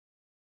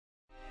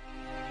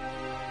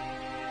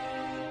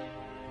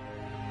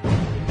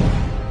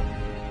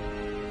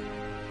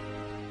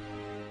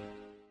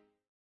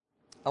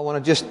I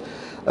want to just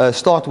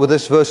start with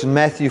this verse in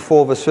Matthew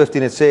 4 verse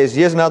 15. It says,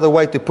 here's another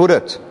way to put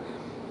it.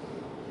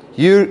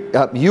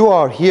 You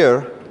are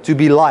here to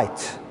be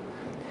light.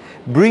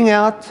 Bring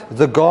out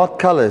the God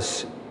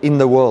colors in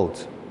the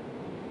world.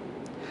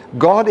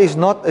 God is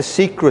not a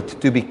secret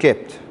to be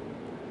kept.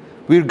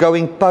 We're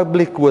going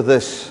public with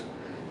this.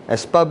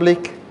 As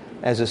public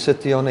as a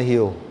city on a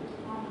hill.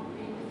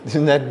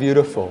 Isn't that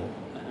beautiful?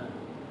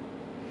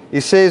 He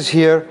says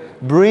here,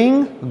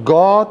 bring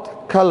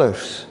God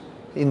colors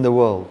in the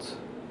world.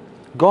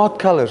 God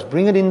colors,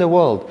 bring it in the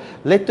world.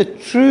 Let the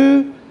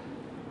true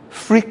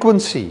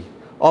frequency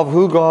of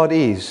who God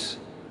is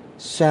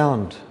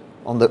sound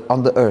on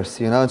the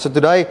earth, you know. And so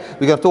today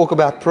we're going to talk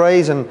about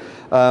praise, and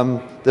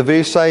the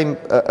very same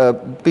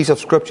piece of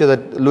scripture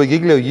that Louis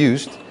Giglio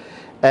used.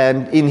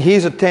 And in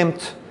his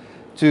attempt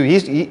to,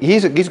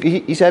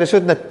 he's had a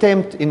certain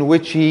attempt in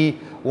which he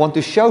wants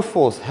to show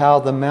forth how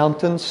the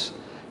mountains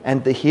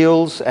and the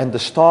hills and the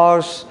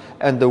stars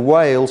and the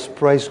whales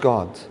praise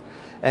God.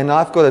 And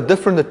I've got a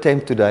different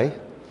attempt today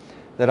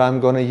that I'm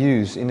going to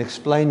use in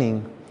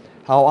explaining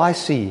how I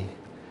see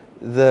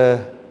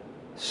the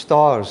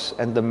stars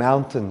and the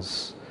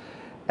mountains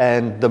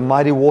and the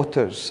mighty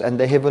waters and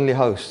the heavenly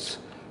hosts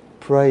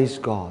praise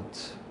God.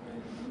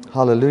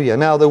 Hallelujah.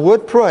 Now the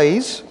word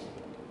praise,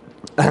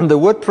 and the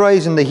word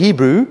praise in the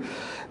Hebrew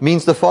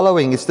means the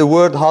following. It's the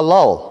word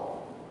halal.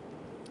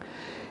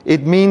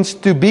 It means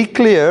to be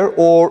clear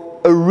or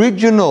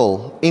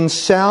original in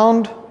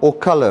sound or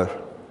color.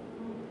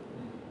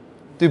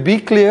 To be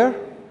clear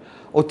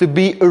or to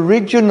be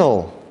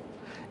original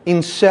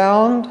in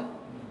sound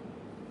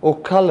or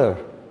color.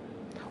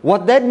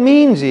 What that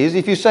means is,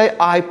 if you say,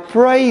 I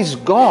praise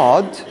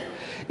God,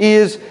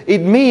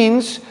 it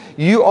means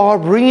you are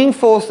bringing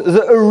forth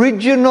the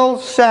original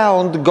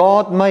sound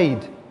God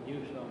made.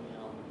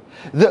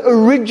 The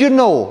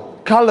original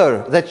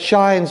color that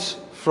shines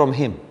from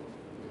Him.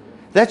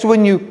 That's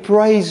when you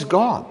praise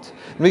God.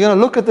 We're going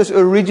to look at this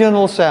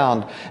original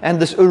sound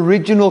and this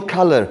original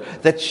color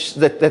that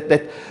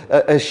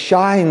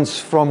shines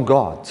from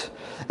God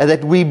and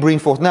that we bring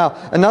forth. Now,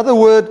 another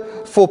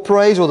word for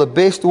praise, or the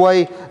best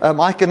way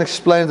I can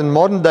explain it in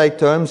modern day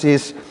terms,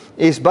 is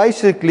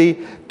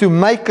basically to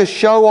make a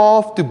show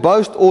of, to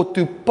boast, or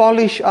to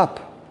polish up.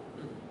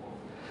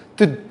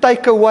 To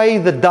take away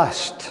the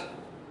dust.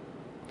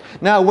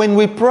 Now, when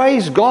we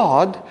praise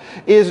God,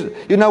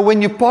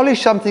 when you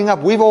polish something up,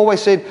 we've always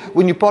said,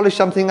 when you polish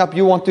something up,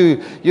 you want to,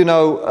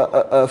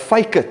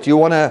 fake it. You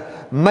want to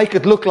make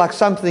it look like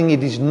something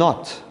it is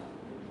not.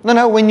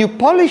 No, when you're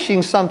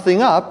polishing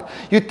something up,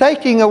 you're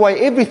taking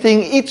away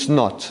everything it's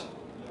not.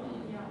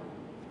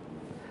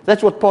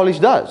 That's what polish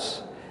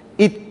does.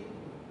 It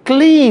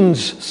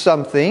cleans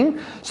something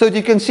so that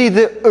you can see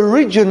the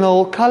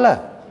original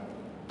color.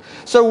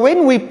 So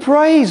when we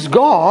praise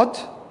God,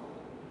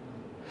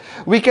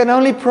 we can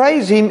only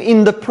praise Him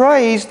in the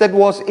praise that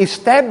was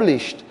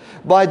established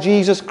by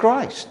Jesus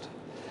Christ.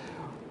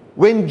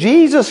 When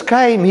Jesus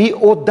came, He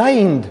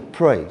ordained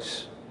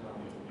praise.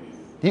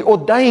 He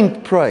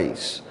ordained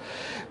praise.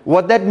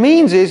 What that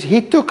means is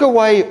He took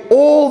away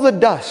all the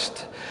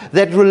dust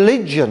that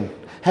religion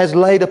has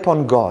laid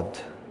upon God.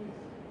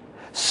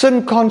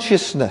 Sin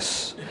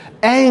consciousness,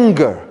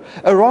 anger,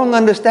 a wrong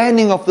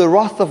understanding of the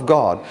wrath of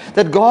God.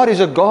 That God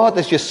is a God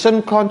that's just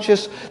sin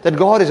conscious. That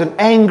God is an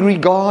angry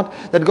God.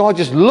 That God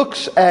just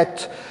looks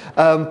at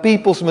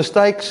people's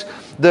mistakes.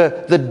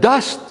 The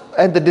dust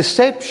and the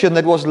deception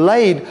that was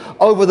laid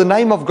over the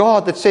name of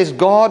God, that says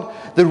God,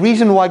 the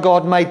reason why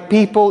God made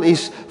people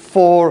is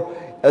for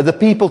the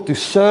people to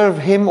serve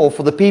Him, or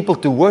for the people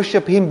to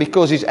worship Him,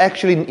 because He's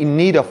actually in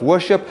need of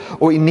worship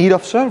or in need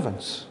of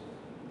servants.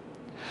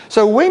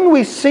 So when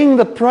we sing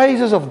the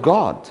praises of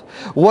God,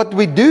 what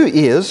we do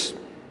is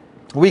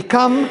we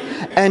come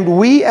and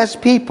we as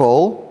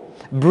people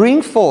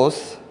bring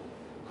forth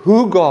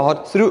who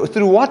God,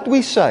 through what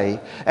we say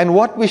and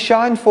what we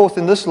shine forth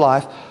in this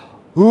life,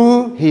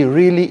 who He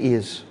really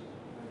is.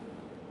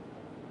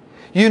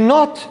 You're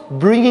not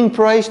bringing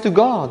praise to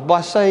God by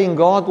saying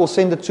God will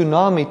send a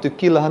tsunami to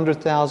kill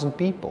 100,000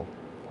 people.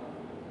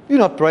 You're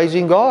not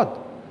praising God.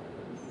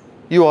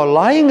 You are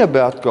lying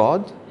about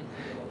God.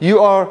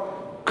 You are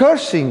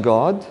cursing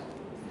God.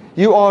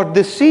 You are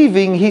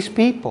deceiving His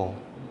people.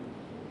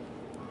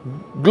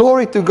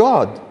 Glory to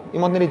God.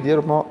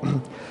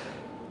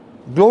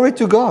 Glory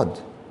to God.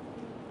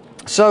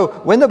 So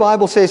when the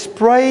Bible says,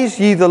 praise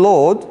ye the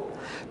Lord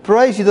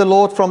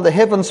from the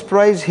heavens,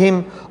 praise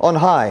Him on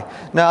high.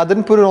 Now I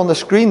didn't put it on the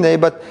screen there,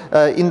 but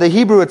in the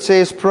Hebrew it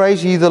says,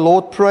 praise ye the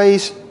Lord,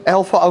 praise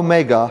Alpha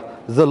Omega,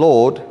 the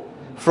Lord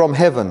from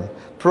heaven.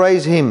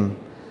 Praise Him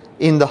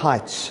in the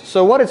heights.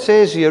 So what it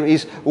says here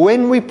is,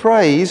 when we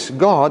praise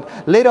God,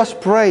 let us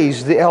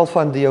praise the Alpha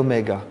and the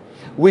Omega.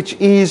 which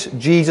is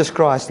Jesus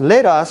Christ.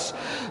 Let us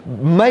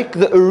make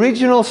the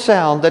original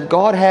sound that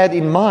God had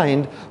in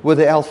mind with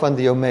the Alpha and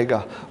the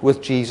Omega,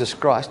 with Jesus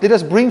Christ. Let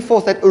us bring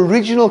forth that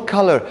original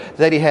color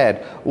that He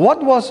had.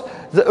 What was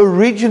the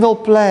original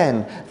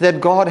plan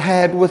that God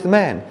had with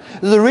man?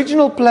 The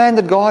original plan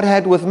that God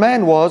had with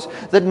man was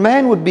that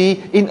man would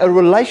be in a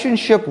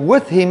relationship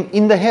with Him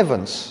in the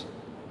heavens.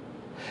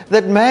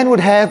 That man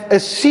would have a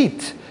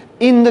seat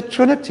in the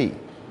Trinity.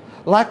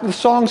 Like the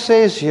song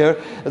says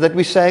here that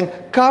we sang,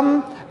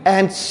 come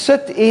and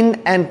sit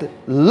in and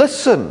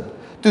listen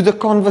to the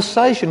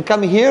conversation.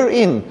 Come here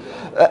in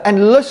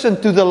and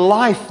listen to the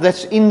life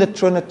that's in the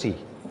Trinity.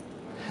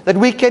 That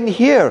we can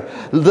hear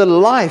the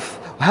life,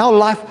 how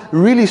life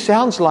really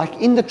sounds like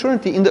in the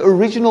Trinity, in the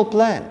original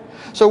plan.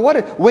 So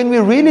when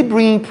we're really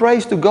bringing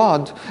praise to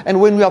God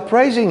and when we are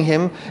praising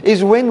Him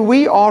is when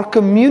we are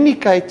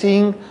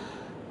communicating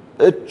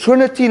a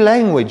Trinity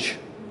language,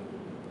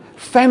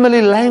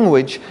 family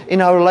language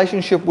in our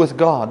relationship with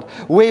God,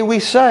 where we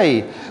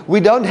say we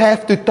don't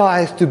have to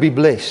tithe to be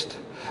blessed,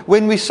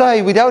 when we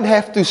say we don't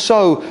have to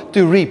sow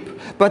to reap,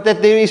 but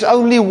that there is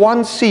only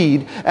one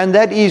seed, and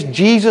that is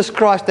Jesus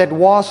Christ that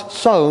was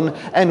sown,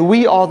 and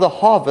we are the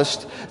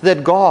harvest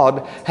that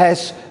God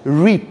has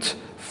reaped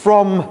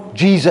from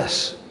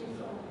Jesus.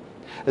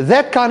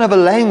 That kind of a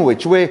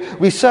language where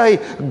we say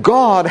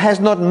God has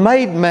not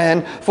made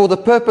man for the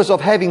purpose of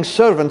having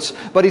servants,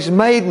 but He's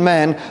made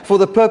man for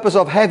the purpose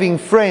of having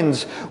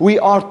friends. We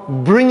are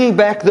bringing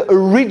back the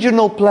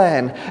original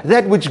plan,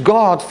 that which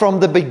God from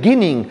the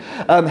beginning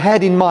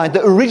had in mind,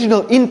 the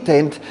original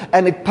intent,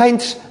 and it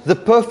paints the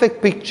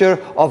perfect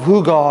picture of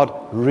who God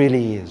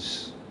really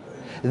is.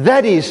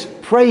 That is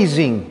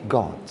praising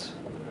God.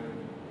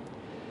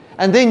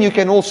 And then you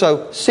can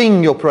also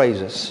sing your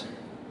praises.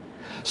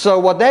 So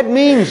what that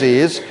means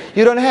is,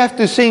 you don't have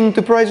to sing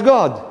to praise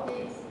God.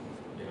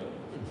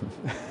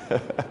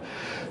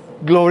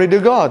 Glory to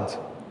God.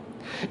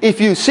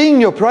 If you sing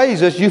your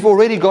praises, you've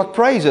already got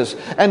praises.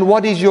 And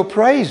what is your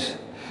praise?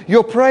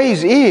 Your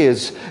praise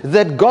is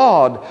that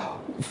God,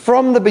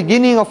 from the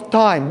beginning of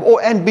time,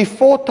 and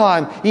before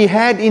time, He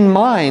had in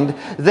mind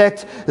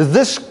that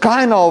this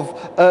kind of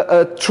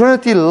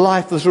Trinity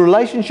life, this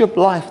relationship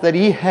life that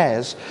He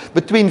has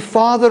between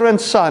Father and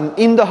Son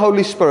in the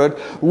Holy Spirit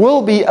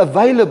will be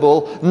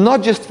available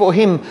not just for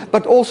Him,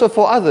 but also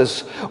for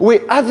others, where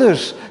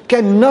others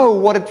can know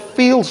what it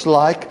feels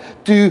like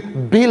to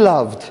be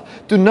loved,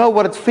 to know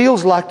what it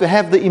feels like to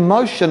have the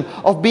emotion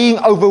of being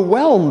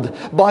overwhelmed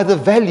by the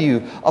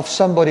value of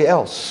somebody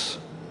else.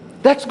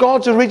 That's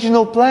God's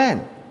original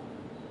plan.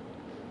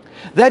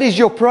 That is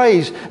your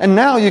praise. And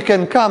now you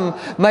can come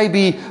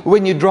maybe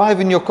when you drive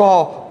in your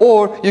car,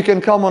 or you can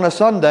come on a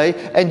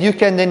Sunday and you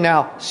can then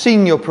now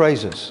sing your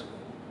praises.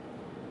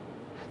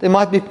 There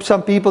might be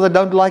some people that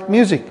don't like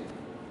music.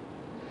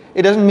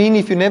 It doesn't mean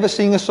if you never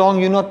sing a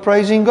song you're not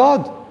praising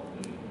God.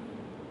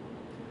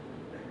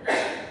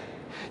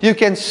 You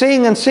can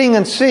sing and sing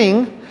and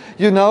sing,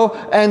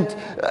 and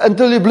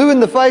until you're blue in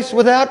the face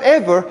without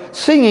ever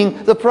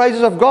singing the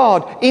praises of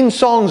God in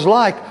songs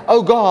like,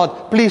 "Oh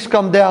God, please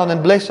come down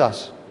and bless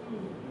us."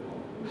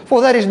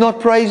 For that is not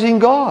praising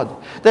God.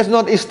 That's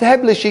not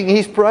establishing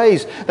His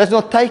praise. That's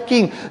not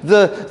taking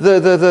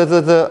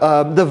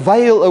the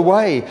veil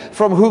away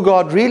from who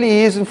God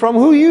really is and from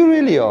who you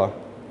really are.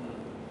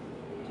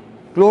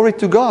 Glory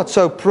to God.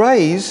 So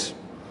praise,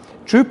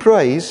 true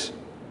praise,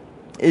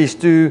 is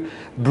to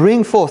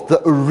bring forth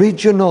the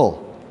original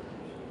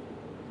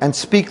and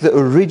speak the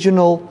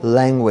original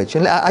language.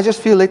 And I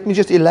just feel, let me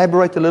just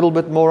elaborate a little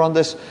bit more on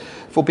this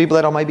for people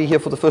that are maybe here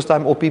for the first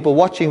time, or people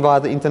watching via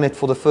the internet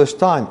for the first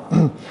time.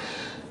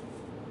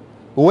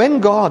 When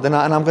God, and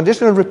I'm just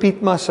going to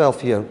repeat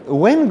myself here,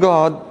 when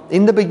God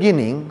in the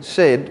beginning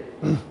said,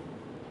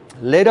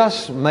 "Let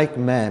us make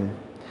man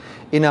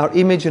in our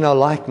image and our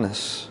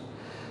likeness,"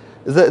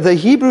 the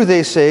Hebrew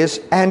there says,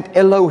 "and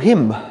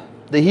Elohim."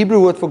 The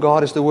Hebrew word for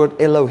God is the word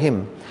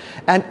Elohim.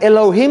 And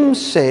Elohim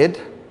said,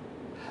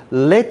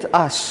 "Let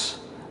us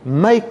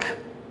make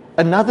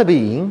another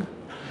being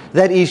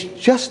that is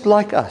just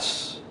like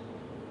us."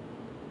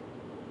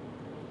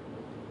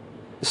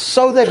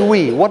 So that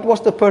what was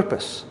the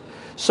purpose?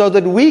 So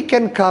that we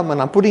can come, and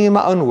I'm putting in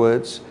my own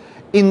words,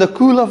 in the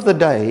cool of the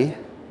day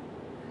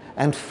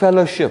and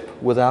fellowship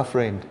with our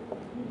friend.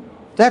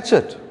 That's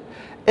it.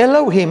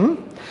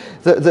 Elohim,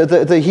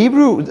 the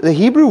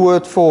Hebrew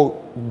word for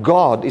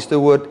God is the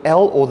word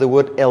El, or the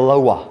word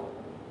Eloah.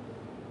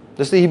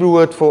 That's the Hebrew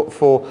word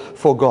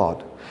for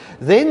God.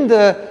 Then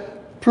the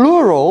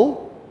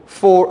plural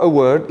for a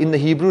word in the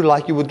Hebrew,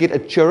 like you would get a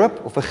cherub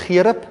or a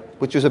cherub,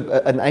 which is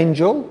an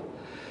angel.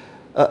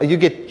 You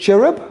get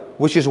cherub,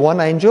 which is one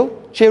angel.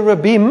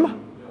 Cherubim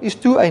is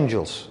two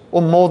angels,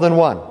 or more than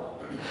one.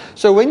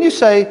 So when you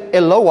say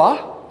Eloah,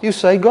 you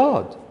say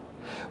God.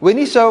 When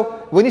you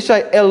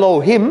say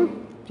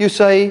Elohim, you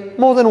say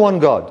more than one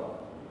God.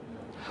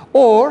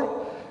 Or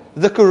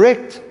the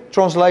correct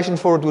translation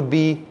for it would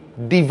be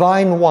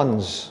divine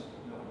ones.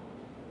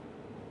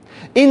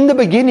 In the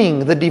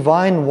beginning, the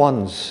divine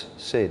ones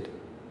said.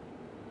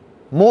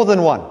 More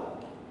than one.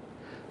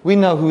 We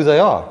know who they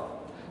are.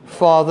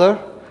 Father,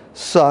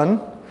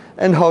 Son,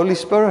 and Holy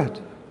Spirit.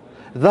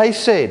 They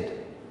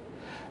said,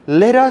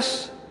 let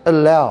us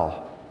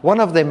allow. One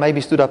of them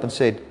maybe stood up and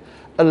said,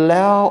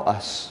 allow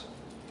us.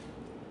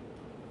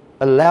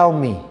 Allow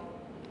me.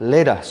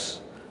 Let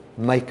us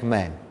make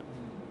man.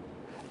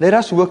 Let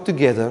us work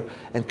together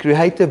and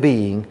create a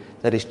being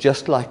that is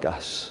just like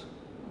us.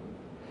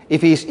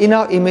 If He is in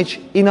our image,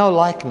 in our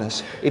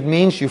likeness, it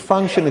means you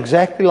function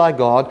exactly like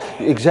God,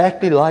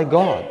 exactly like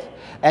God.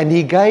 And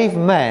He gave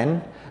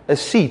man a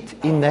seat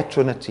in that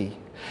Trinity.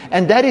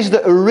 And that is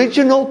the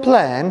original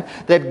plan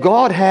that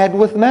God had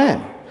with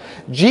man.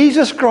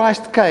 Jesus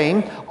Christ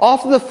came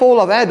after the fall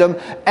of Adam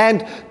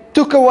and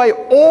took away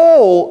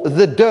all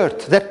the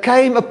dirt that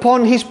came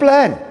upon His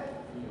plan.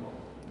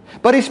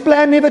 But His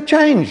plan never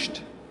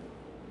changed.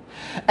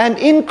 And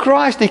in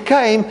Christ He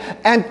came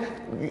and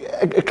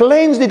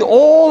cleansed it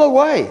all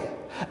away.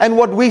 And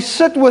what we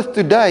sit with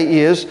today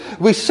is,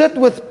 we sit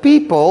with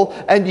people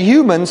and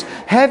humans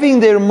having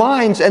their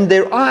minds and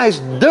their eyes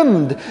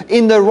dimmed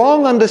in the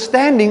wrong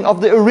understanding of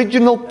the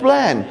original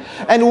plan.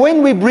 And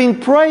when we bring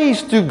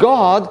praise to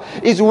God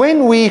is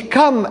when we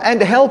come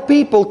and help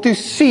people to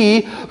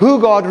see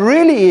who God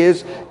really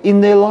is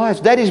in their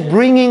lives. That is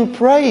bringing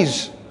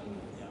praise.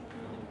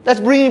 That's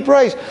bringing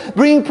praise.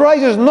 Bringing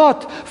praise is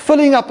not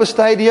filling up a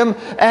stadium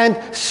and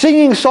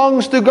singing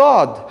songs to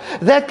God.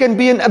 That can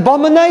be an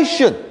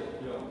abomination.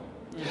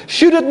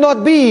 Should it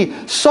not be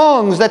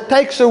songs that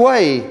takes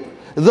away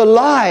the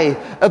lie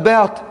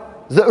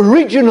about the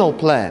original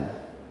plan?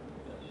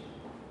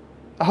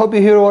 I hope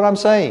you hear what I'm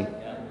saying.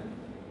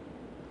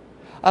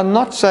 I'm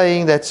not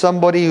saying that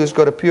somebody who's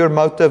got a pure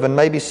motive and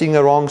maybe sing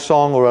a wrong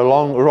song or a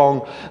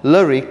wrong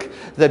lyric,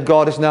 that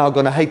God is now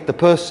going to hate the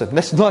person.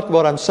 That's not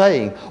what I'm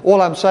saying.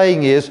 All I'm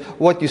saying is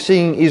what you're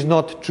singing is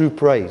not true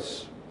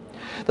praise.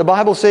 The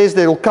Bible says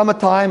there will come a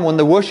time when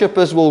the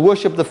worshippers will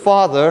worship the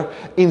Father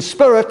in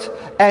spirit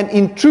and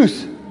in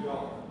truth.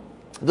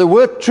 The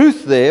word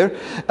truth there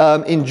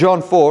in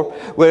John 4,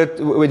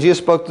 where Jesus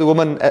spoke to the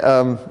woman,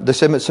 the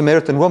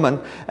Samaritan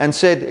woman, and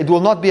said, it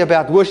will not be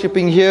about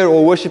worshipping here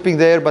or worshipping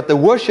there, but the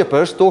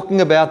worshippers,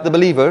 talking about the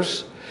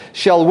believers,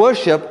 shall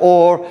worship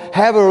or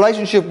have a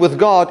relationship with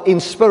God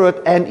in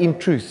spirit and in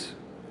truth.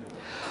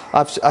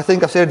 I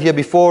think I've said it here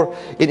before.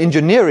 In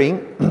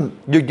engineering,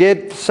 you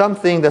get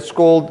something that's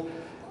called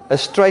a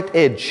straight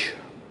edge.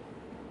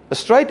 A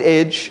straight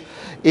edge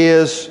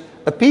is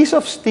a piece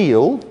of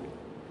steel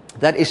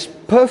that is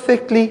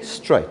perfectly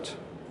straight.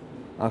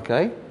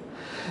 Okay?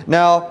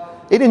 Now,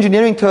 in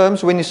engineering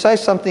terms, when you say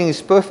something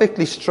is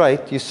perfectly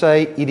straight, you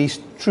say it is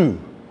true.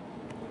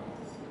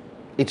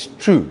 It's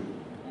true.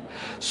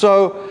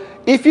 So,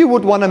 if you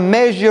would want to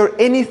measure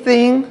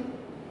anything,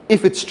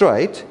 if it's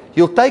straight,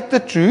 you'll take the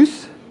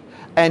truth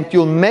and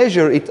you'll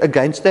measure it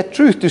against that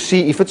truth to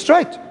see if it's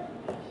straight.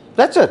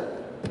 That's it.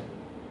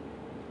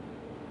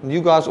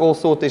 You guys all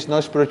thought there's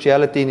no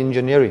spirituality in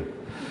engineering.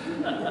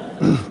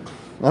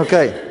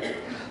 Okay.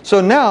 So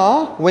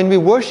now, when we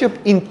worship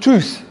in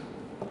truth,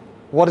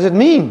 what does it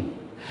mean?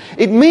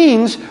 It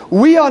means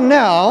we are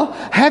now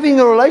having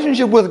a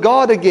relationship with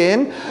God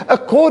again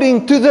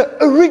according to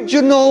the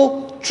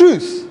original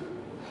truth,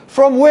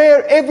 from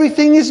where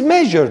everything is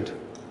measured,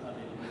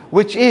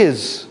 which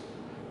is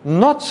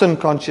not sin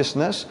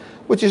consciousness,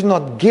 which is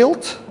not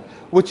guilt,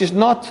 which is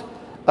not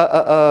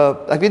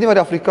ek weet nie wat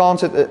die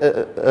Afrikaans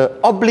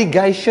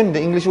obligation, the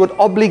English word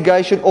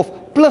obligation of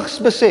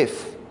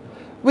pligsbesef.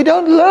 We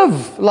don't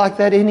live like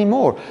that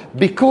anymore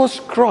because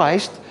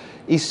Christ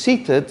is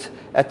seated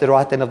at the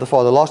right hand of the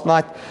Father. Last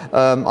night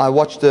I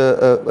watched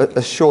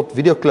a short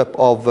video clip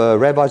of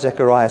Rabbi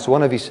Zacharias,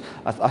 one of his,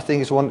 I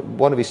think it's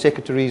one of his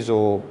secretaries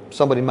or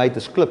somebody made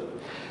this clip,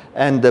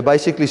 and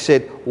basically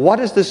said, what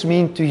does this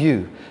mean to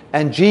you?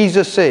 And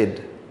Jesus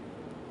said,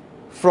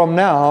 from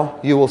now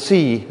you will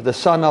see the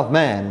Son of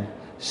Man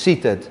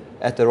seated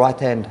at the right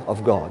hand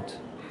of God.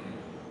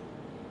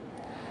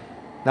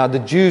 Now the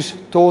Jews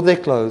tore their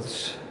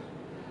clothes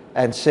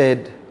and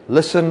said,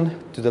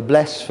 listen to the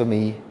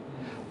blasphemy.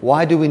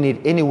 Why do we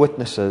need any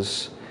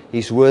witnesses?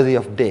 He's worthy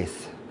of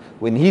death.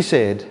 When he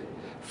said,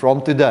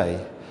 from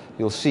today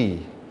you'll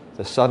see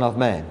the Son of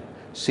Man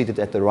seated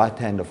at the right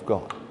hand of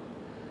God.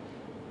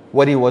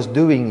 What he was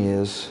doing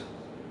is,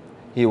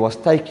 he was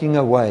taking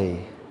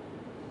away,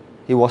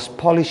 he was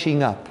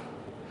polishing up,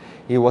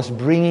 he was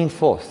bringing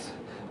forth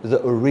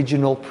the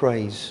original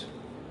praise.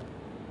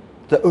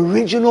 The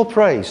original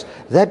praise.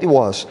 That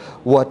was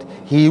what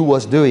he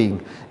was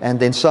doing. And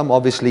then some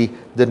obviously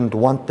didn't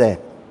want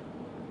that.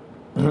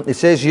 It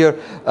says here,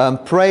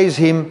 praise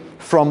him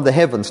from the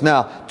heavens.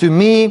 Now, to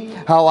me,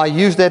 how I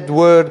use that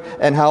word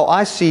and how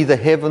I see the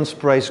heavens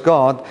praise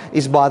God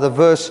is by the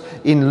verse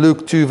in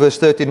Luke 2 verse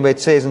 13 where it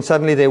says, and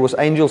suddenly there were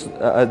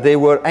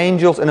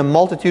angels and a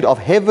multitude of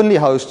heavenly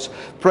hosts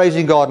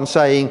praising God and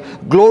saying,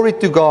 glory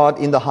to God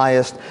in the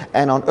highest,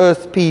 and on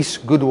earth peace,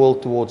 goodwill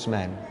towards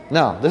man.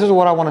 Now, this is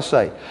what I want to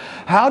say.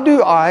 How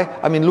do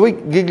I mean, Louis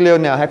Giglio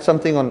now had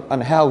something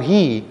on how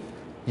he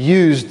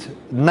used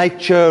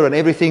nature and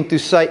everything to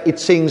say it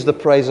sings the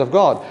praise of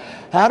God.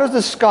 How does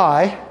the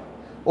sky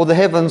or the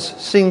heavens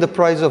sing the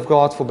praise of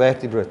God for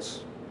Bertie Brits?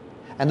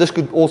 And this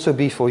could also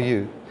be for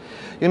you.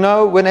 You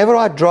know, whenever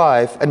I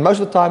drive, and most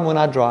of the time when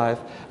I drive,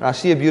 and I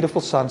see a beautiful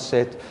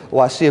sunset,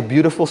 or I see a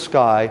beautiful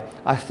sky,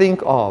 I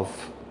think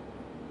of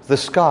the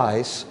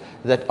skies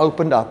that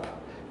opened up.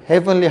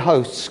 Heavenly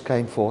hosts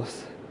came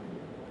forth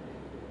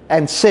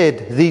and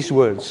said these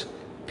words,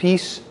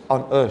 peace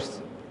on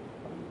earth.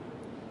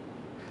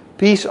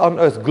 Peace on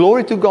earth.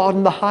 Glory to God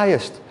in the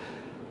highest.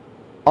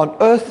 On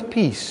earth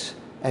peace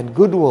and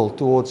goodwill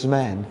towards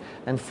man.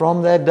 And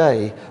from that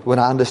day, when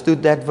I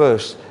understood that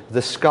verse,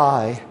 the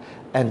sky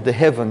and the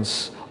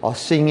heavens are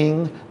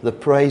singing the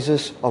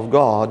praises of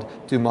God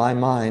to my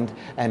mind,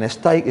 and is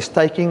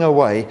taking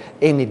away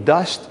any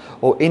dust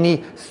or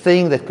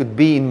anything that could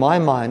be in my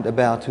mind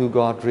about who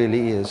God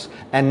really is.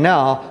 And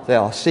now they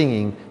are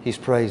singing His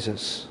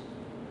praises.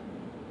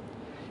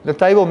 The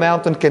Table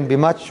Mountain can be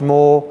much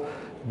more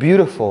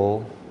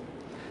beautiful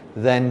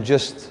than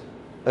just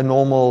a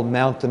normal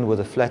mountain with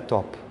a flat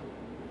top.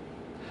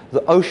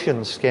 The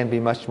oceans can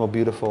be much more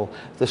beautiful.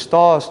 The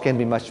stars can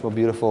be much more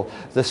beautiful.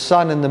 The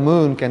sun and the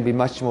moon can be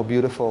much more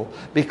beautiful.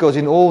 Because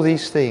in all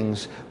these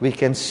things, we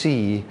can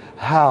see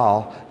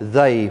how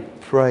they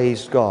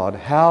praise God,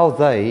 how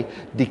they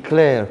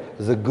declare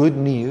the good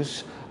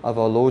news of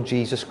our Lord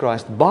Jesus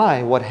Christ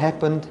by what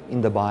happened in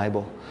the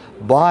Bible,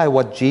 by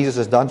what Jesus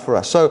has done for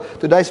us. So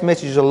today's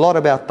message is a lot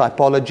about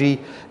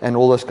typology and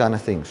all those kind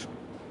of things.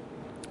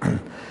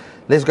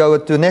 Let's go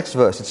to the next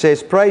verse. It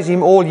says, praise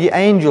Him all ye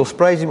angels,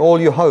 praise Him all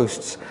you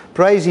hosts,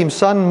 praise Him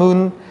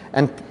sun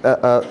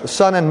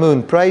and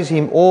moon, praise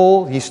Him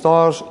all ye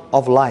stars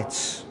of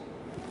lights.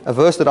 A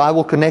verse that I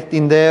will connect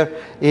in there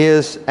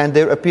is, and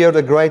there appeared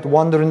a great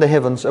wonder in the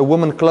heavens, a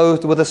woman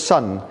clothed with the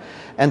sun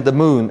and the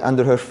moon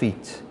under her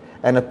feet,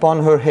 and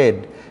upon her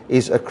head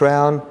is a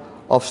crown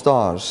of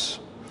stars.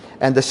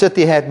 And the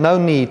city had no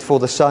need for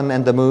the sun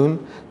and the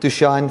moon to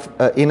shine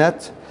in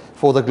it,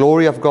 for the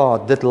glory of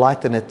God did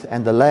lighten it,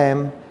 and the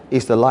Lamb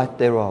is the light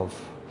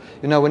thereof.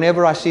 You know,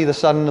 whenever I see the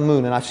sun and the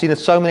moon, and I've seen it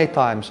so many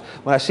times,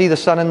 when I see the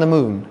sun and the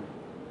moon,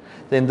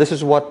 then this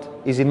is what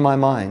is in my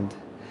mind,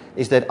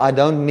 is that I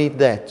don't need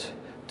that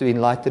to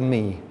enlighten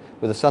me.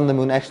 Where the sun and the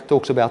moon actually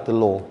talks about the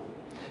law,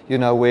 you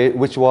know,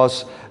 which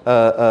was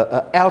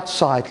an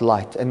outside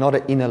light and not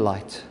an inner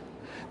light.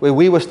 Where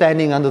we were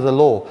standing under the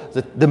law,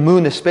 the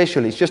moon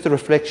especially, it's just a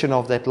reflection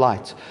of that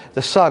light.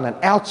 The sun, an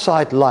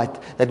outside light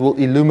that will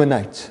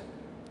illuminate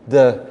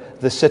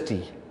the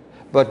city.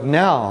 But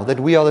now that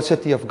we are the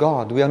city of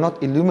God, we are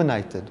not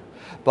illuminated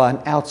by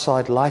an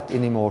outside light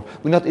anymore.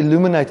 We're not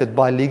illuminated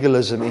by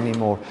legalism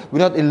anymore. We're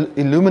not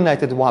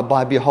illuminated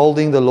by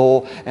beholding the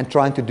law and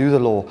trying to do the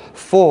law.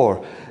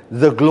 For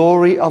the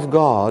glory of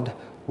God,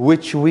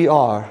 which we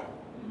are,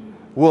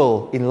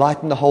 will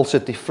enlighten the whole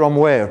city. From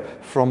where?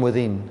 From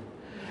within.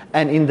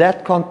 And in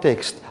that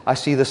context, I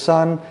see the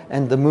sun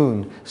and the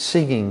moon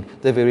singing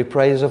the very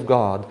praise of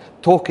God,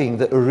 talking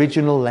the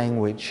original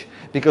language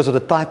because of the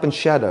type and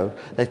shadow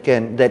that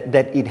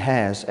it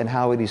has and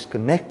how it is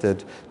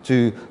connected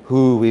to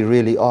who we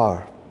really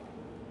are.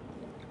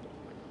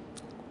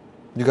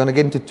 You're going to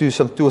get into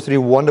two or three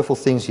wonderful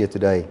things here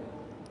today.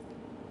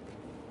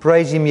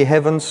 Praise Him, ye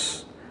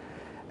heavens,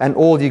 and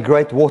all ye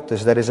great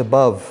waters that is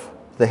above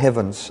the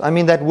heavens. I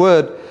mean, that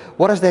word,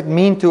 what does that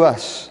mean to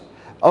us?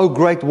 Oh,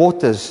 great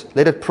waters,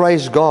 let it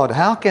praise God.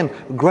 How can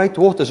great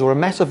waters or a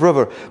massive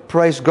river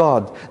praise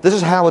God? This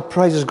is how it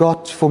praises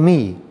God for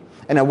me.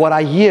 And what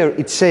I hear,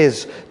 it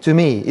says to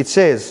me. It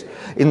says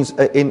in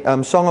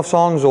Song of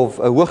Songs of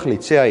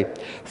Hooglied, say,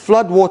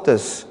 flood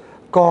waters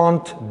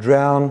can't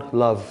drown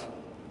love.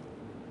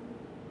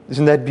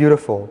 Isn't that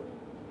beautiful?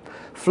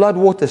 Flood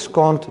waters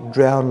can't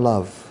drown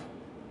love.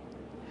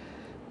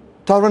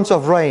 Torrents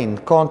of rain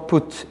can't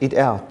put it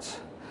out.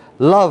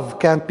 Love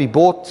can't be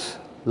bought.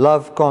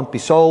 Love can't be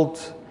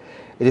sold.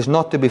 It is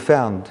not to be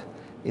found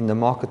in the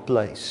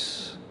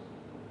marketplace.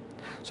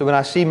 So when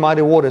I see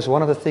mighty waters,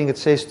 one of the things it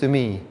says to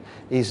me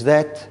is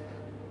that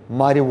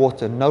mighty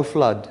water, no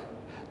flood,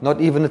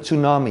 not even a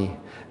tsunami,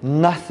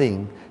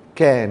 nothing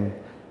can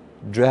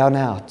drown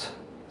out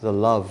the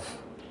love,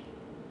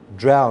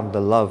 drown the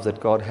love that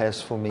God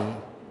has for me.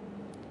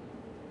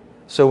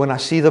 So when I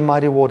see the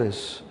mighty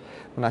waters,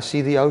 when I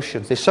see the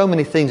oceans, there's so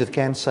many things it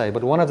can say,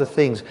 but one of the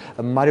things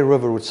a mighty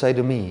river would say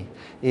to me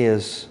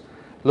is,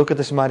 look at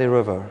this mighty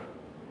river.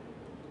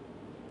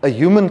 A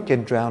human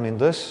can drown in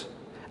this,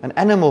 an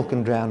animal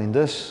can drown in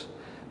this,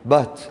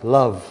 but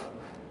love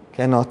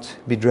cannot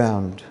be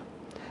drowned.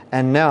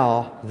 And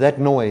now that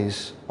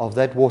noise of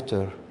that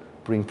water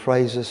bring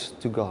praises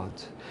to God.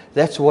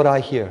 That's what I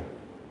hear.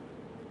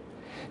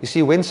 You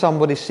see, when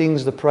somebody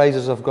sings the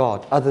praises of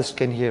God, others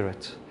can hear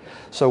it.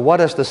 So what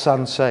does the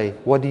sun say?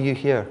 What do you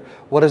hear?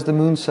 What does the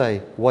moon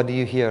say? What do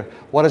you hear?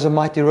 What does a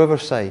mighty river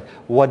say?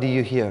 What do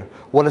you hear?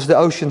 What does the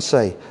ocean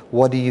say?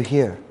 What do you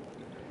hear?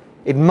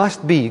 It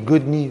must be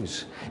good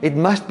news. It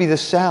must be the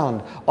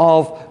sound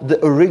of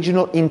the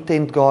original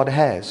intent God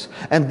has.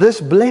 And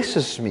this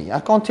blesses me. I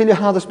can't tell you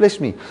how this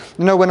blessed me.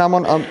 You know, when I'm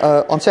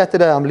on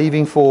Saturday, I'm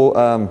leaving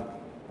for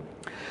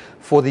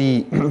for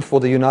the for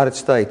the United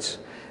States,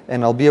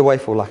 and I'll be away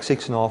for like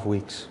 6.5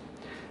 weeks.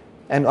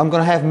 And I'm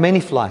going to have many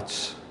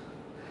flights.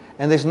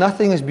 And there's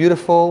nothing as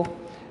beautiful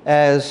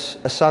as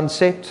a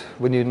sunset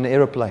when you're in an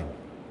aeroplane,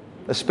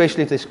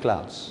 especially if there's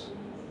clouds.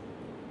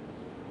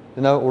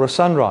 Or a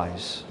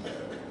sunrise.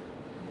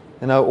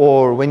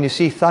 Or when you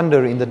see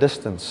thunder in the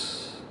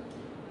distance.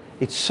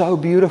 It's so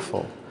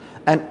beautiful.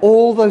 And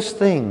all those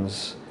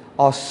things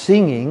are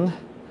singing,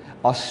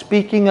 are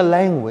speaking a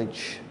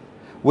language.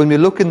 When we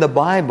look in the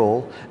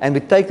Bible and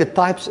we take the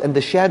types and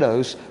the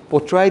shadows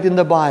portrayed in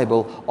the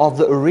Bible of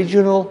the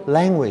original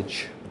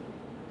language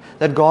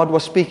that God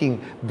was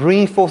speaking,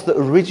 bringing forth the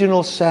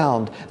original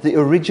sound, the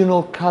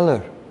original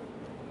color.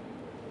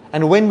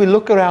 And when we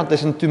look around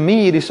this, and to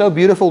me it is so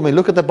beautiful when we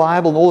look at the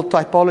Bible and all the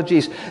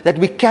typologies, that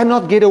we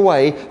cannot get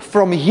away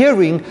from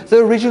hearing the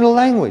original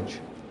language.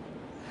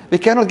 We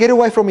cannot get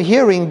away from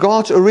hearing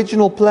God's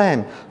original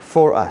plan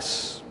for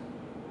us.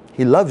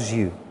 He loves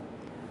you.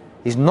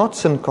 He's not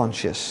sin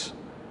conscious.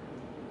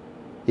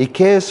 He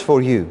cares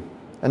for you.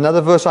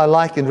 Another verse I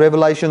like in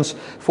Revelations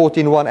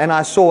 14:1, and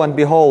I saw, and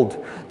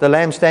behold, the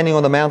Lamb standing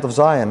on the Mount of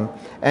Zion,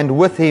 and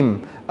with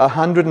him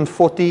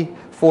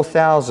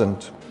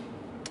 144,000,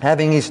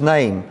 having his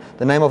name,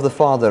 the name of the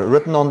Father,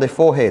 written on their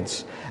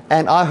foreheads.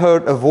 And I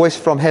heard a voice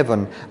from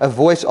heaven, a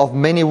voice of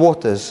many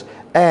waters,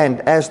 and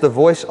as the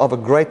voice of a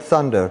great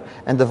thunder,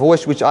 and the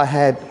voice which I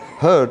had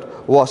heard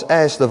was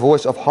as the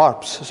voice of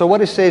harps. So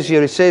what it says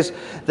here, it says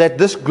that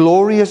this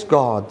glorious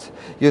God,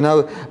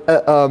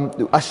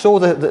 I saw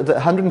the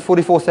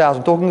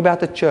 144,000, talking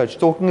about the church,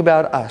 talking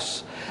about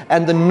us,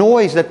 and the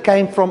noise that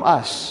came from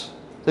us,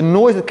 the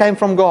noise that came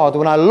from God,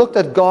 when I looked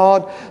at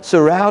God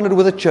surrounded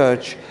with a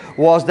church,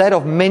 was that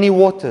of many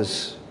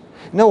waters.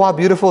 You know how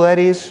beautiful that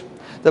is?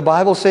 The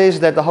Bible says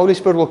that the Holy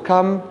Spirit will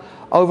come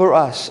over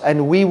us,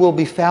 and we will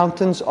be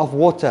fountains of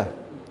water,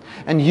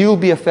 and you'll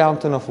be a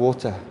fountain of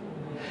water.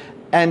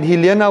 And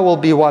Helena will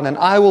be one, and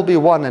I will be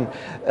one, and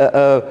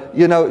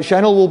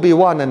Chanel will be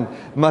one, and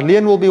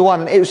Marlene will be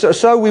one. And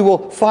so we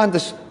will find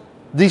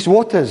these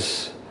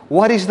waters.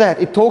 What is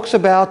that? It talks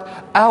about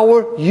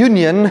our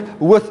union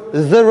with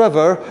the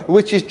river,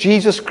 which is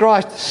Jesus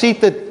Christ,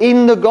 seated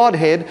in the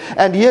Godhead.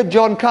 And here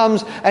John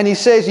comes and he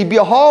says, he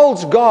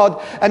beholds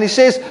God, and he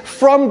says,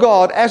 from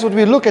God, as what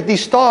we look at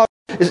these stars,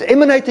 is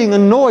emanating a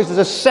noise. There's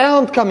a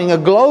sound coming, a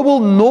global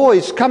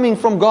noise coming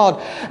from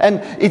God,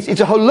 and it's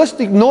a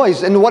holistic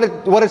noise. And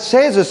what it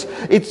says is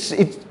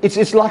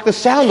it's like the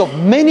sound of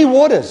many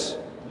waters.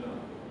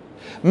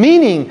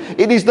 Meaning,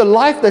 it is the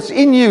life that's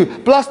in you,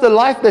 plus the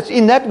life that's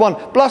in that one,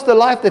 plus the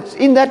life that's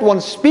in that one,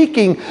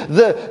 speaking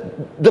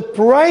the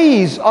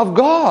praise of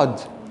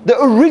God. The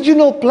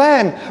original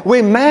plan,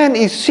 where man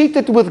is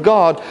seated with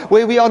God,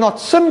 where we are not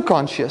sin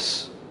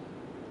conscious,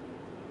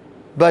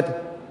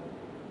 but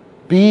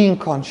being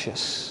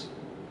conscious,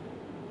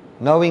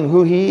 knowing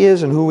who He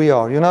is and who we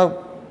are.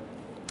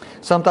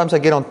 Sometimes I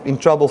get in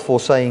trouble for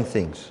saying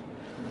things.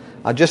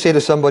 I just said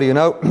to somebody,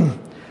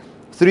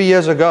 3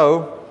 years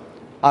ago,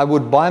 I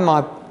would buy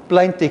my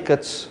plane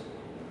tickets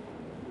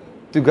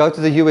to go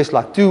to the US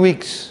like 2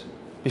 weeks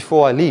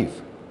before I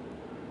leave.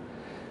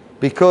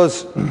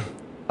 Because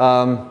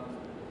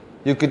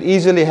you could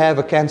easily have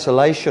a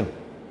cancellation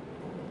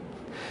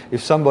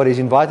if somebody's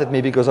invited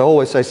me, because I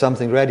always say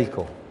something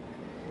radical.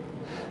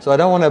 So I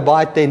don't want to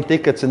buy 10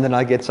 tickets and then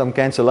I get some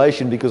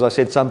cancellation because I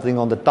said something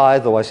on the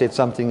tithe, or I said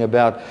something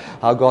about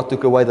how God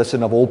took away the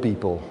sin of all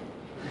people.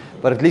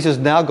 But at least it's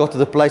now got to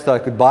the place that I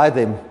could buy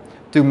them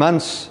 2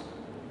 months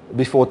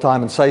before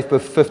time and save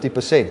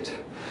 50%.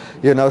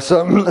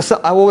 So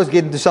I always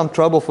get into some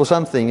trouble for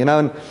something.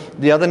 And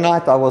the other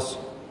night I was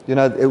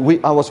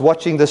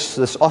watching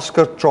this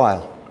Oscar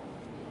trial,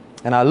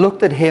 and I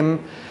looked at him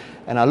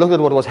and I looked at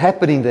what was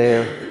happening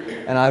there,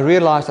 and I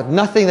realized that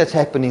nothing that's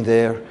happening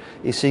there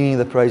is singing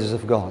the praises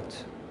of God.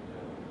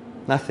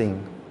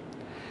 Nothing.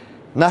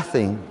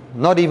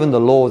 Not even the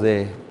law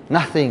there.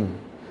 Nothing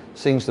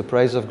sings the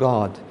praise of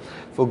God.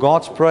 For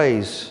God's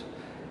praise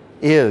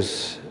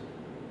is,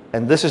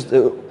 and this is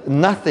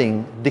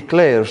nothing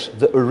declares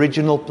the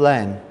original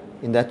plan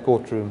in that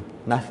courtroom.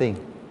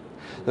 Nothing.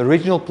 The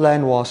original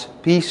plan was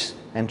peace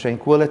and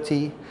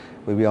tranquility,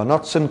 where we are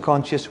not sin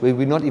conscious, where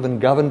we're not even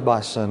governed by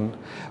sin,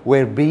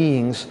 where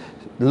beings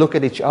look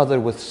at each other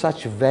with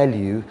such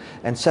value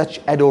and such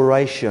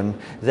adoration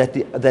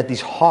that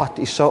his heart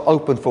is so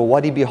open for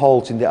what he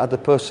beholds in the other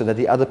person, that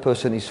the other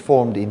person is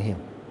formed in him.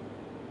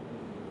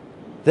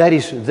 That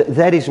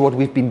is what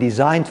we've been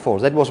designed for.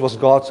 That was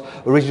God's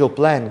original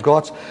plan.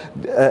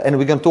 And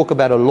we're going to talk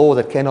about a law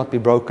that cannot be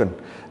broken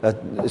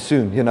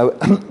soon.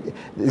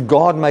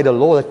 God made a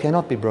law that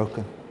cannot be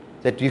broken.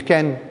 That you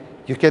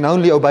can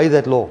only obey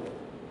that law.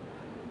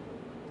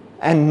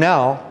 And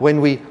now,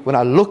 when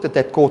I looked at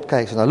that court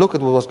case and I looked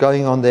at what was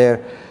going on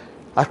there,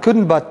 I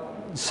couldn't but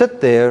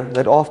sit there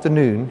that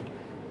afternoon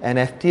and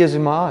have tears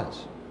in my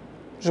eyes.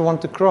 I just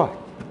wanted to cry.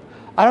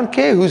 I don't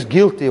care who's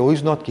guilty or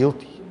who's not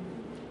guilty.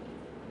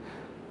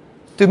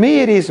 To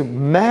me, it is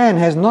man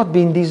has not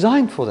been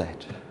designed for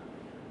that.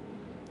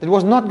 It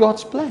was not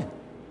God's plan.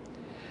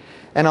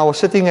 And I was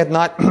sitting at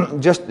night,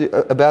 just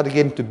about to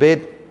get into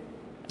bed,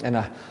 and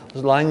I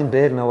was lying in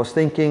bed and I was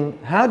thinking,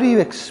 how do you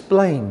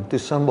explain to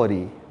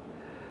somebody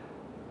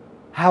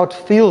how it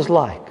feels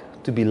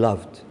like to be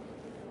loved?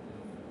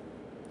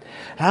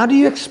 How do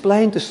you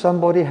explain to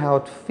somebody how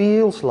it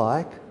feels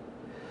like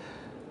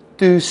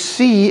to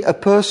see a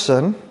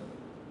person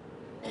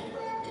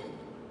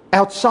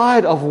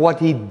outside of what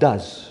he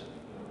does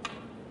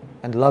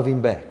and love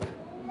him back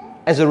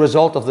as a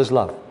result of this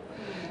love?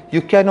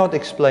 You cannot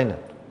explain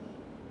it.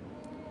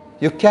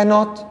 You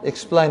cannot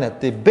explain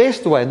it. The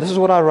best way, and this is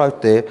what I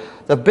wrote there,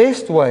 the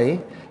best way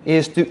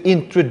is to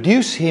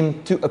introduce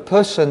him to a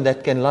person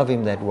that can love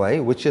him that way,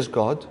 which is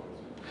God.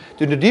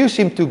 To introduce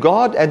him to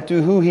God and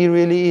to who he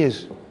really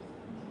is.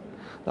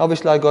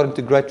 Obviously, I got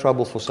into great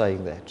trouble for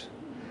saying that.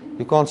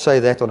 You can't say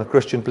that on a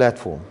Christian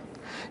platform.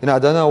 I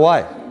don't know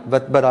why,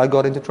 but I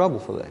got into trouble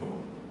for that.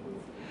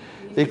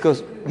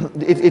 Because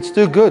it's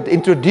too good,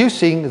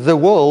 introducing the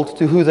world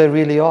to who they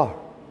really are.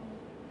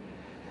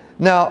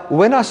 Now,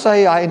 when I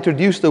say I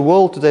introduce the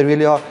world to who they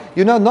really are,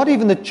 not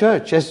even the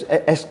church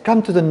has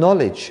come to the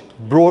knowledge,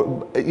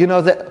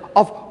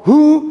 of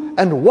who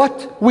and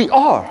what we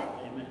are.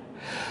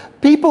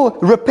 People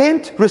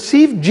repent,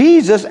 receive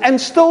Jesus, and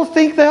still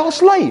think they are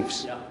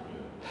slaves.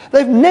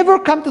 They've never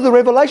come to the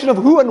revelation of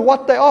who and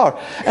what they are.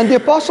 And the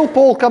Apostle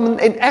Paul,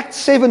 in Acts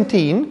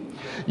 17,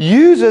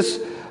 uses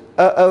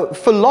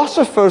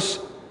philosophers,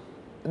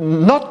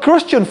 not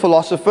Christian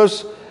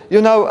philosophers,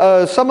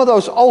 some of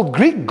those old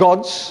Greek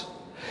gods.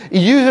 He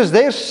uses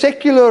their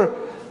secular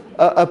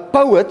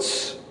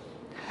poets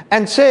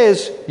and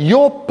says,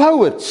 your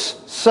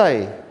poets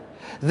say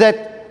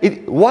that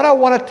what I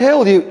want to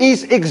tell you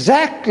is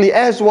exactly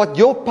as what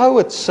your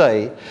poets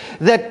say,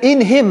 that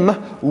in Him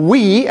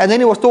we, and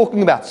then he was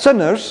talking about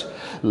sinners,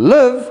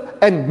 live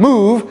and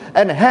move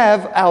and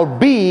have our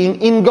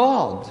being in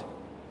God.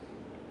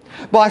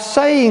 By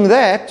saying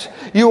that,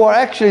 you are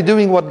actually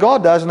doing what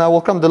God does, and I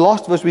will come to the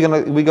last verse we're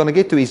going to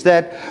get to, is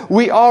that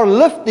we are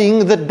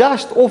lifting the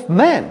dust off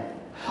man,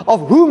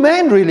 of who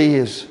man really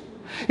is.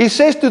 He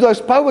says to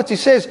those poets, he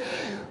says,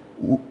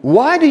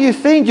 why do you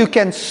think you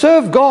can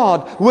serve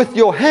God with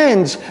your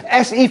hands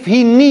as if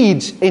He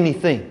needs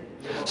anything?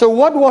 So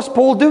what was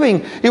Paul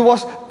doing? He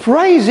was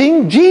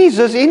praising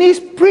Jesus in his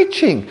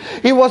preaching.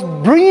 He was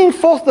bringing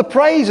forth the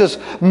praises,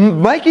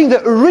 making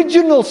the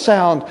original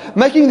sound,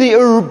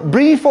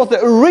 bringing forth the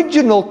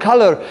original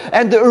color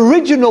and the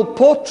original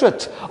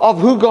portrait of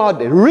who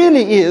God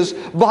really is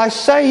by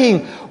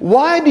saying,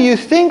 why do you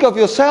think of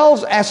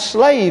yourselves as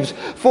slaves?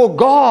 For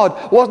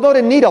God was not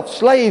in need of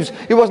slaves.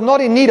 He was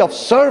not in need of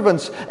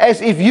servants,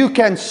 as if you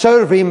can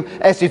serve Him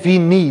as if He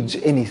needs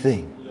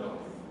anything.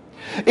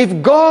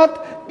 If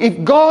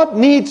God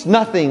needs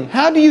nothing,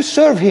 how do you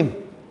serve Him?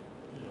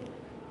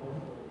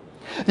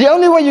 The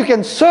only way you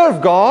can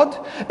serve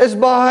God is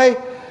by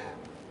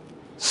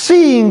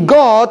seeing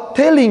God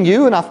telling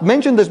you, and I've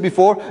mentioned this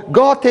before,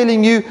 God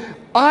telling you,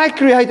 I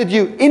created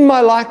you in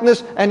my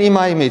likeness and in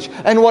my image.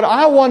 And what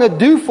I want to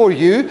do for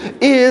you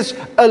is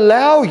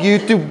allow you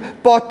to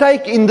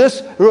partake in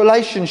this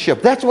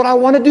relationship. That's what I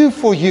want to do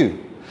for you.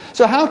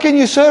 So how can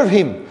you serve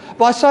Him?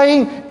 By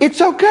saying,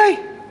 it's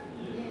okay.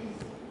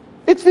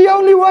 It's the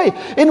only way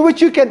in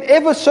which you can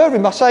ever serve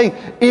Him, by saying,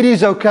 it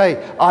is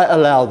okay, I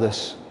allow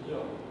this.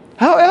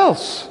 How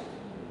else?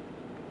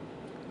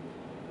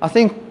 I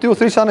think 2 or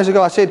 3 Sundays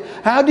ago I said,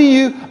 how do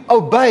you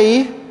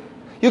obey?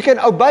 You can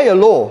obey a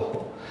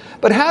law,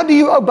 but how do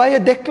you obey a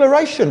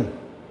declaration?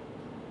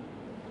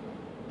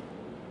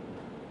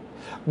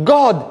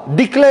 God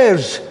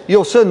declares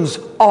your sins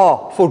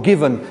are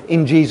forgiven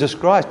in Jesus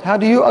Christ. How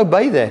do you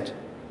obey that?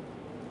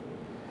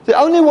 The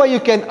only way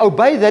you can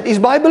obey that is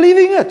by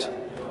believing it.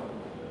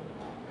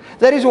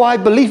 That is why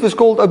belief is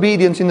called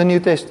obedience in the New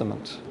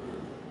Testament.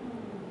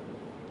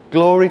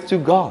 Glory to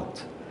God.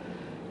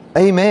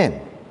 Amen.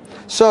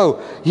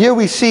 So, here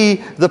we see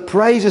the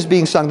praises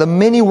being sung, the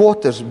many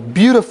waters,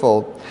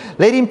 beautiful.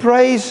 Let him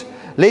praise,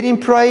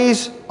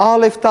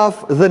 Aleph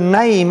Tav, the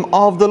name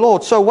of the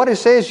Lord. So what it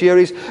says here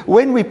is,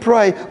 when we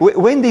pray,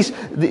 when these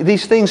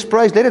things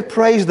praise, let it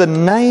praise the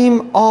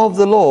name of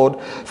the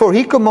Lord. For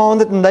He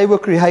commanded and they were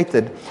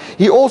created.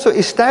 He also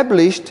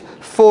established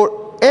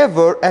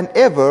forever and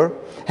ever,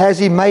 has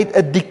He made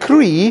a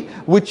decree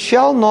which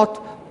shall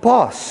not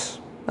pass.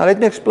 Now let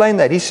me explain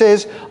that. He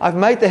says, I've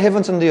made the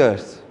heavens and the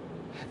earth.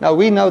 Now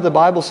we know the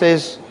Bible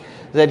says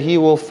that He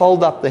will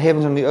fold up the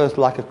heavens and the earth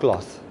like a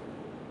cloth.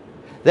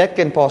 That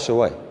can pass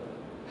away.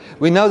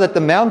 We know that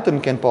the mountain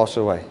can pass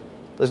away.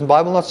 Doesn't the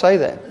Bible not say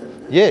that?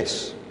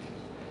 Yes.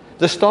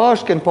 The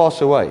stars can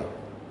pass away.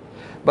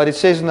 But it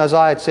says in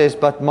Isaiah, it says,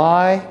 but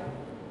my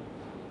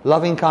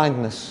loving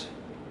kindness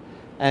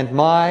and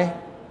my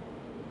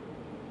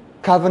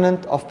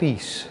covenant of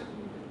peace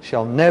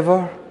shall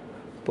never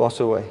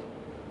pass away.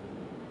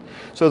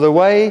 So the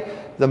way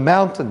the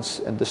mountains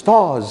and the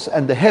stars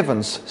and the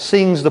heavens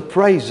sings the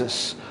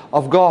praises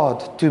of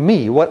God to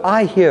me, what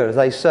I hear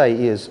they say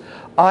is,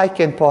 I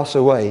can pass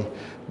away,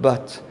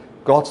 but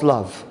God's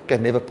love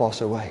can never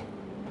pass away.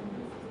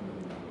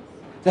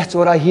 That's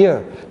what I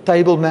hear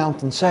Table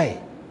Mountain say.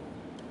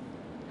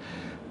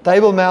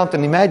 Table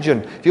Mountain,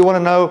 imagine, if you want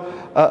to know,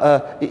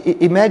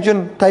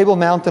 imagine Table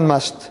Mountain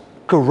must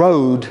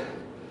corrode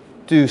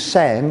to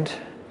sand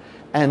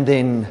and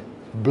then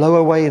blow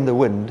away in the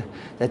wind,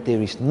 that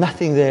there is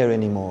nothing there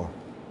anymore.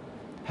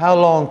 How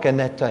long can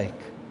that take?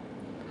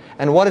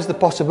 And what is the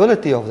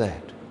possibility of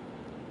that?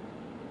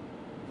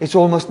 It's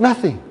almost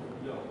nothing.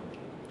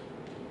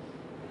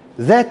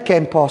 That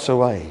can pass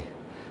away.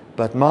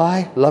 But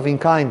my loving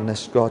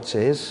kindness, God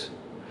says,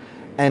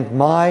 and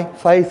my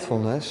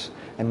faithfulness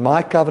and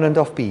my covenant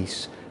of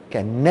peace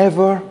can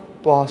never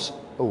pass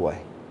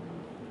away.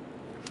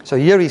 So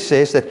here he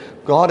says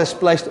that God has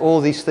placed all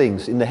these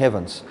things in the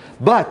heavens,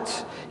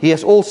 but He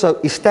has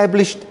also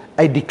established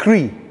a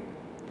decree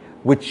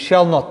which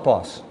shall not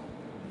pass.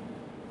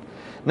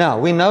 Now,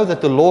 we know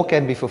that the law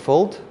can be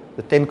fulfilled,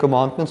 the 10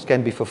 Commandments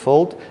can be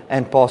fulfilled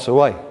and pass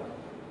away.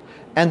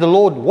 And the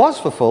law was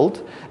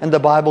fulfilled, and the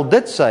Bible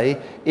did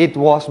say it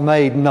was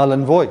made null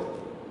and void.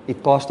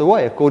 It passed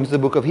away, according to the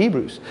book of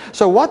Hebrews.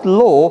 So what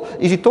law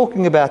is he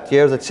talking about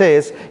here that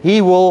says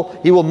he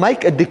will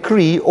make a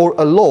decree or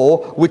a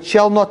law which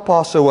shall not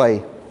pass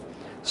away?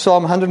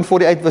 Psalm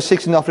 148 vers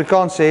 6 in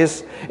Afrikaans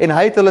says, en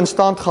hy het hulle in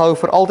stand gehou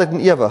vir altyd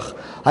en ewig.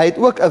 Hy het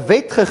ook 'n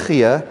wet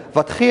gegee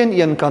wat geen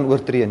een kan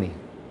oortree nie.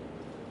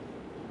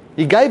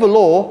 He gave a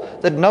law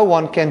that no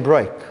one can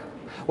break.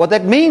 What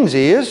that means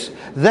is,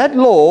 that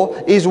law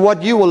is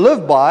what you will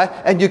live by,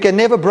 and you can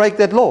never break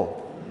that law.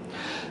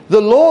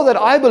 The law that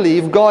I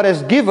believe God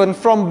has given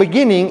from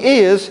beginning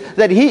is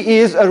that He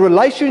is a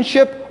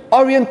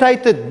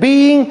relationship-orientated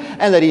being,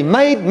 and that He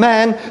made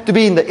man to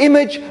be in the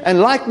image and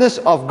likeness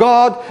of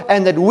God,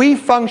 and that we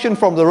function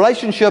from the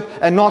relationship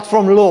and not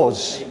from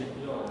laws.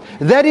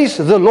 That is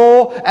the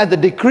law and the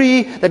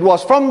decree that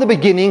was from the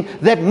beginning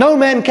that no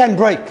man can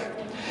break.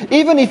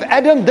 Even if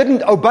Adam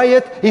didn't obey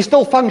it, he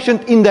still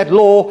functioned in that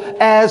law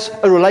as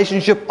a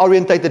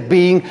relationship-orientated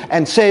being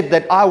and said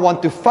that I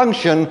want to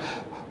function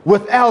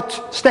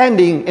without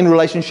standing in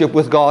relationship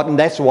with God, and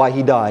that's why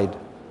he died.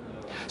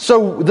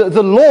 So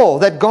the law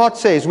that God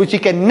says, which He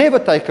can never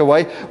take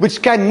away,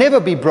 which can never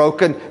be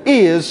broken,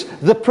 is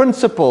the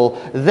principle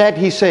that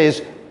He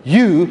says,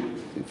 you,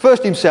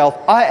 first Himself,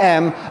 I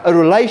am a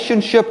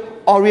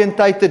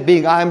relationship-orientated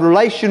being. I am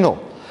relational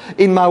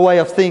in my way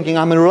of thinking.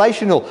 I'm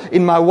relational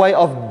in my way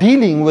of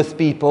dealing with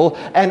people,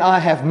 and I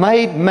have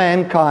made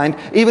mankind,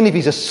 even if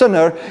he's a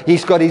sinner,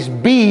 he's got his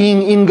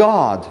being in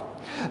God.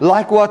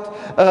 Like what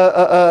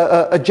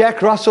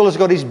Jack Russell has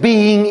got his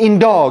being in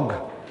dog.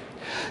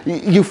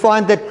 You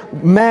find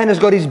that man has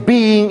got his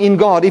being in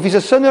God. If he's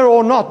a sinner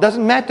or not,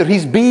 doesn't matter.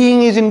 His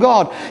being is in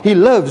God. He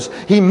lives,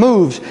 he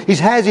moves, he's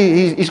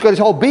got his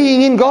whole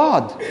being in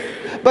God.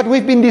 But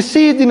we've been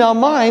deceived in our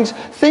minds,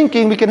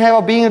 thinking we can have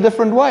our being a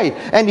different way.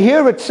 And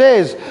here it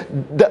says,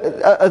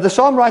 the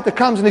psalm writer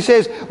comes and he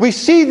says, we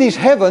see these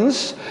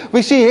heavens,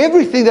 we see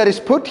everything that is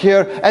put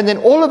here, and then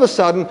all of a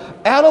sudden,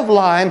 out of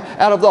line,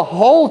 out of the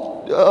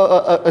whole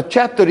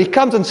chapter, he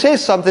comes and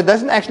says something that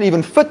doesn't actually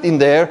even fit in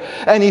there,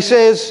 and he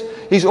says,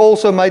 He's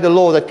also made a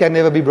law that can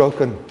never be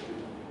broken.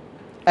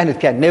 And it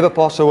can never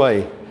pass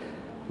away.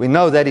 We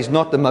know that is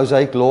not the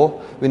Mosaic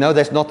law. We know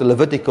that's not the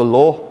Levitical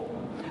law.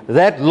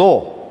 That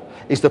law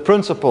is the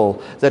principle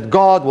that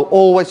God will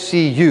always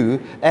see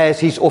you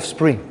as His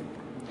offspring.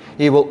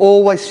 He will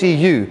always see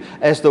you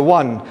as the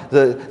one,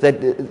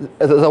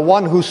 the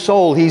one whose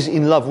soul He's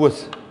in love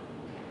with.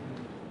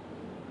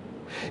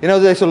 You know,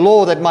 there's a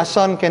law that my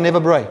son can never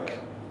break.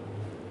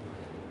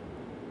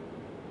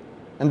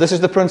 And this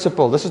is the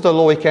principle. This is the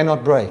law he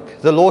cannot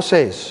break. The law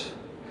says,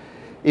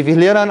 if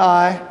Hilera and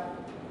I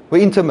were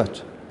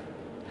intimate,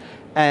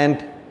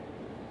 and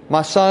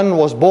my son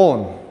was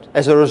born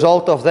as a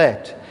result of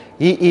that,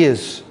 he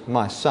is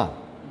my son.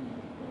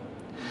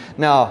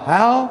 Now,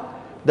 how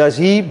does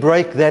he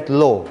break that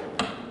law?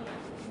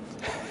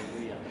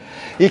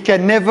 He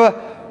can never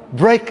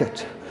break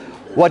it.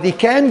 What he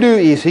can do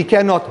is he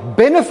cannot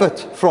benefit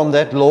from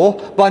that law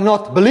by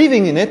not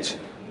believing in it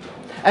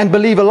and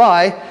believe a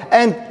lie,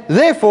 and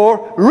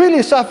therefore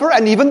really suffer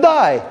and even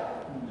die.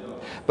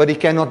 But he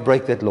cannot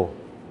break that law.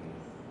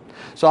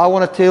 So I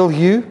want to tell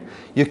you,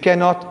 you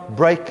cannot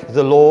break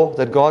the law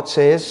that God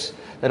says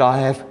that I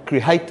have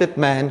created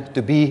man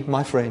to be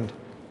my friend.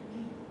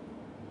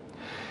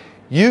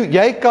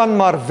 Jy kan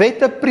maar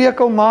wette preek,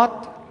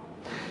 maat.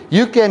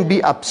 You can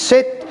be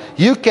upset.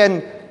 You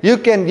can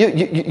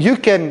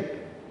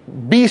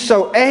be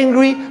so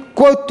angry.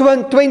 Quote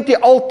 20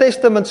 Old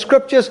Testament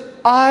scriptures.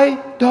 I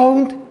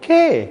don't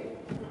care.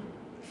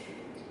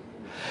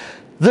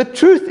 The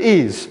truth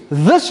is,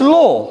 this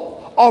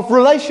law of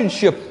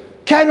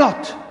relationship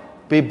cannot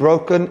be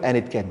broken, and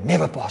it can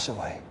never pass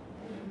away.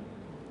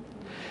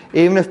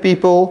 Even if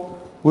people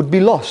would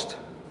be lost.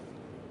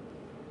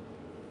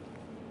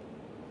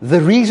 The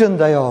reason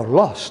they are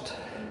lost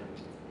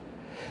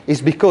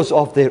is because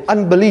of their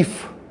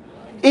unbelief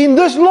in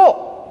this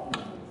law.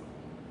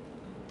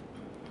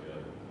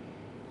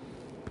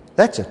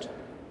 That's it.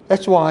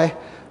 That's why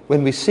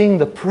when we sing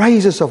the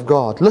praises of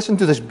God. Listen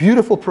to this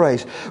beautiful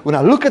praise. When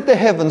I look at the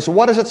heavens,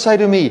 what does it say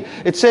to me?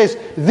 It says,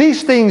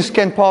 these things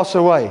can pass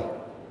away.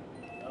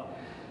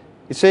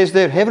 It says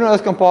there, heaven and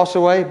earth can pass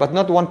away, but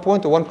not one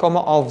point or one comma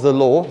of the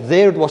law.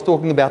 There it was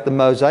talking about the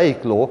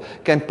Mosaic law,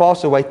 can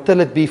pass away till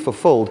it be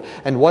fulfilled.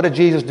 And what did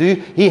Jesus do?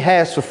 He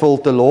has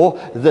fulfilled the law.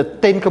 The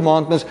 10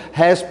 Commandments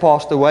has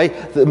passed away.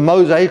 The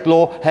Mosaic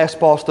law has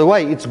passed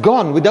away. It's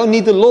gone. We don't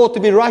need the law to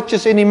be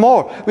righteous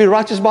anymore. We're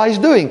righteous by His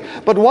doing.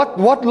 But what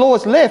law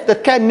is left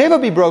that can never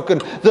be broken?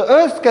 The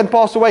earth can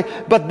pass away,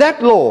 but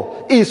that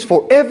law is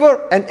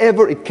forever and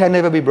ever. It can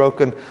never be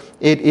broken.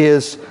 It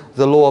is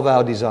the law of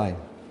our design.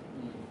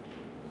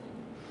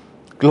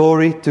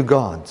 Glory to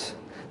God.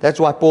 That's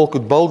why Paul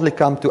could boldly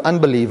come to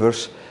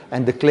unbelievers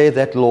and declare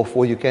that law,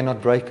 for you cannot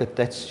break it.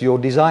 That's your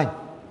design.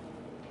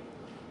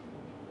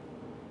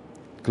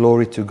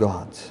 Glory to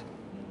God.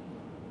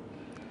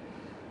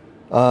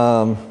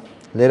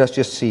 Let us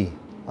just see.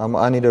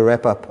 I need to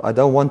wrap up. I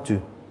don't want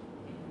to.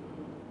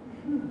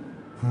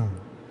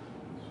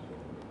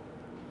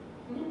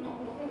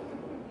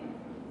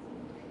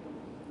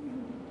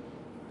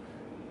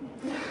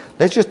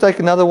 Let's just take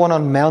another one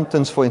on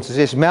mountains, for instance.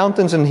 Yes,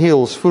 mountains and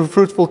hills,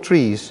 fruitful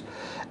trees,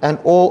 and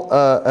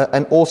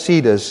all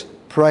cedars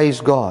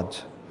praise God.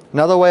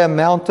 Another way a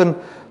mountain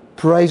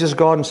praises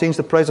God and sings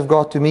the praise of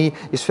God to me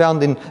is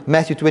found in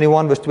Matthew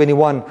 21, verse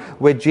 21,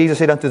 where Jesus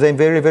said unto them,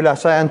 Very, very, I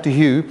say unto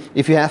you,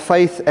 if you have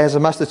faith as a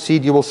mustard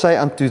seed, you will say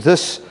unto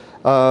this,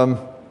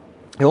 He'll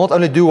not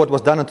only do what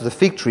was done unto the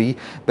fig tree,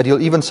 but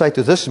He'll even say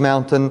to this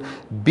mountain,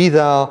 Be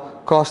thou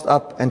cast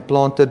up and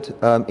planted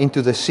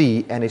into the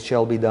sea, and it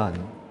shall be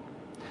done.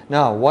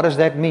 Now, what does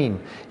that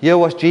mean? Here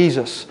was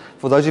Jesus.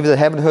 For those of you that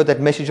haven't heard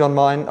that message of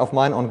mine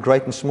on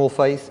great and small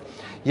faith,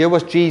 here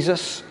was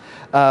Jesus,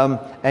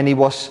 and He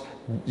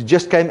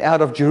just came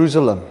out of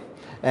Jerusalem.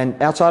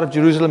 And outside of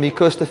Jerusalem, He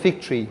cursed the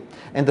fig tree,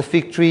 and the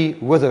fig tree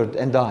withered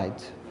and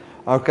died.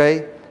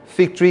 Okay?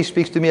 Fig tree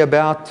speaks to me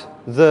about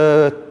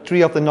the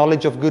tree of the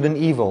knowledge of good and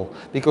evil.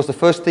 Because the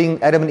first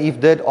thing Adam and Eve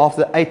did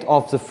after they ate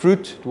of the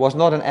fruit was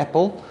not an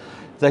apple.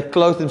 They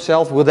clothed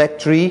themselves with that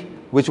tree,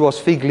 which was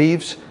fig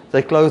leaves.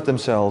 They clothed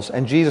themselves.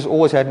 And Jesus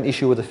always had an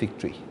issue with the fig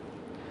tree.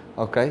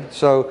 Okay?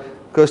 So,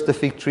 curse the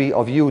fig tree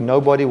of you.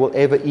 Nobody will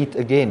ever eat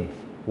again.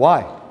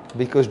 Why?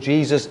 Because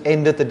Jesus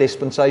ended the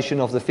dispensation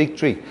of the fig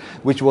tree,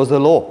 which was the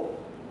law.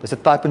 There's a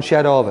type and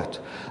shadow of it.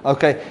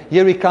 Okay,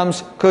 here He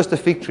comes, curse the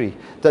fig tree.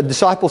 The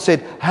disciple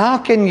said, how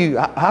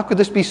could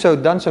this be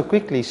done so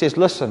quickly? He says,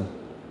 listen,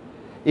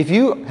 if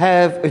you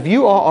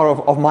are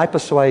of my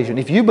persuasion,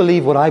 if you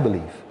believe what I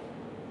believe,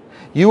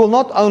 you will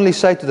not only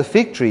say to the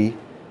fig tree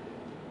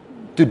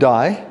to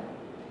die,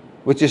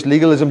 which is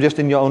legalism just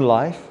in your own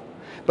life,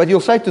 but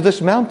you'll say to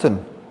this mountain.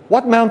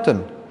 What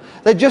mountain?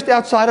 They're just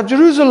outside of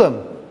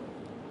Jerusalem.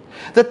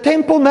 The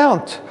Temple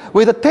Mount,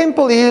 where the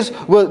temple is,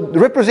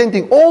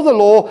 representing all the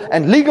law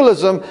and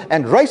legalism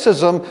and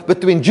racism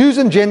between Jews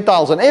and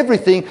Gentiles and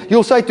everything.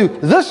 You'll say to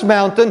this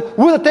mountain,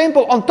 with a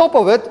temple on top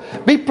of it,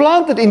 be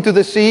planted into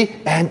the sea,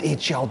 and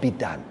it shall be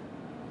done.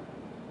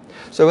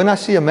 So when I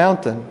see a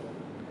mountain,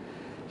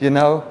 and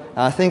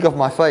I think of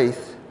my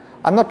faith,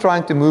 I'm not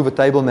trying to move a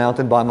Table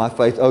Mountain by my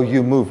faith. Oh,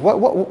 you move.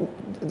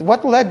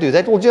 What will that do?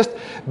 That will just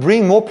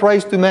bring more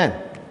praise to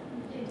man.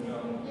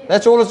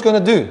 That's all it's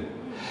going to do.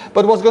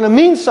 But what's going to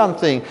mean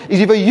something is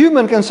if a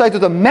human can say to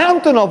the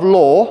mountain of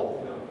law,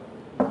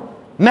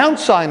 Mount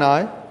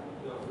Sinai,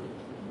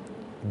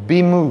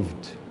 be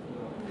moved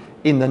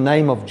in the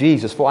name of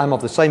Jesus, for I'm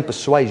of the same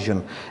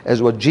persuasion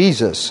as what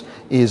Jesus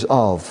is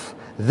of.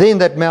 Then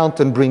that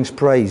mountain brings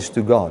praise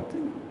to God.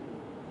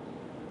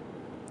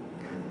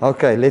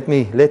 Okay, let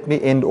me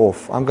end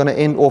off. I'm going to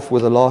end off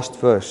with the last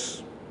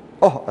verse.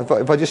 Oh,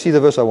 if I just see the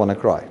verse, I want to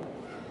cry.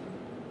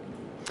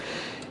 It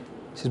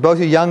says, both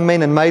you young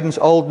men and maidens,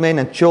 old men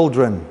and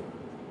children,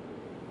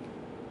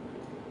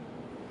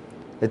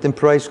 let them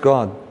praise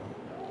God.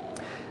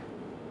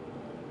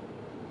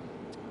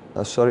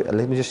 Sorry,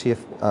 let me just see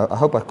if... I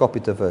hope I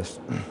copied the verse.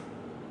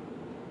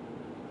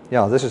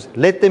 Yeah, this is,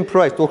 let them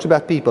praise. Talks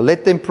about people.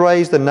 Let them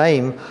praise the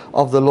name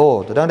of the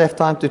Lord. I don't have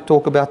time to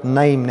talk about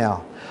name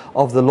now.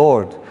 Of the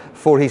Lord.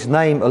 For His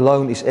name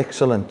alone is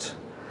excellent.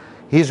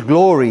 His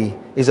glory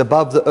is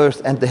above the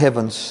earth and the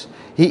heavens.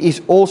 He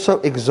is also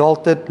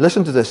exalted.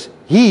 Listen to this.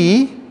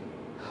 He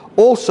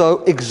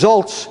also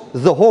exalts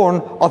the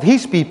horn of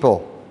His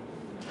people,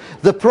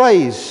 the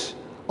praise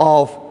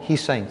of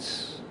His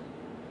saints.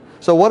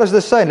 So what does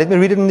this say? Let me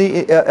read it in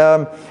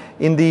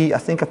the I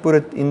think I put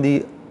it in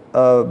the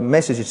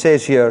message. It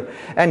says here,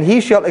 and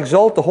He shall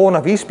exalt the horn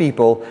of His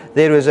people.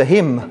 There is a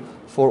hymn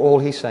for all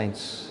His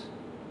saints.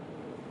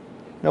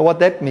 You know what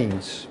that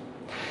means?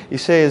 He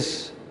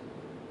says,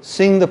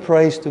 sing the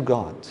praise to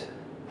God,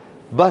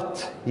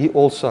 but He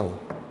also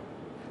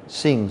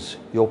sings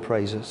your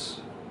praises.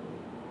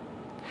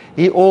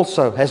 He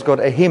also has got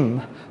a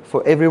hymn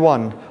for every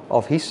one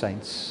of His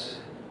saints.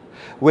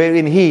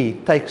 wherein He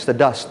takes the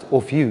dust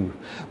off you,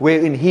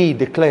 wherein He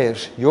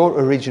declares your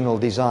original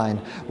design,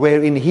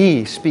 wherein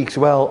He speaks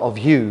well of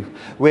you,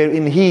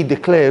 wherein He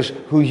declares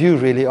who you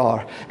really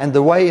are. And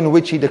the way in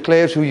which He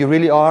declares who you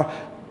really are,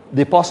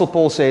 the Apostle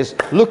Paul says,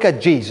 look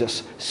at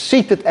Jesus,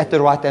 seated at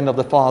the right hand of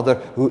the Father,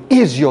 who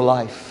is your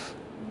life.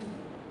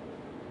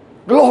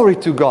 Glory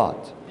to God.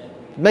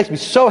 It makes me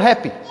so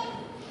happy.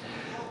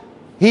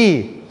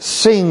 He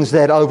sings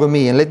that over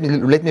me. And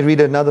let me read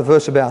another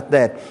verse about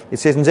that. It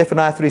says in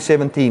Zephaniah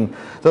 3:17,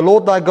 the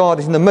Lord thy God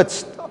is in the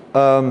midst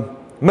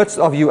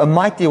of you, a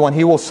mighty one.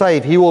 He will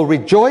save. He will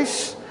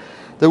rejoice.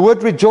 The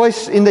word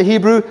rejoice in the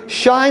Hebrew,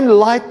 shine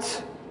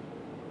light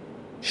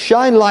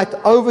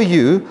over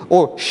you,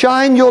 or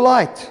shine your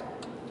light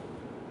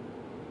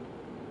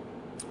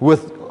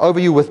over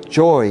you with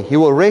joy. He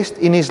will rest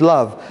in His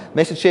love.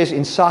 Message says,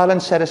 in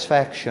silent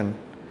satisfaction,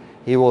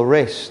 He will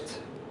rest,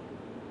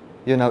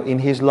 in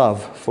His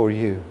love for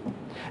you.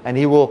 And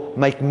He will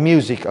make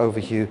music over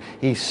you.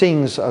 He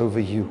sings over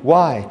you.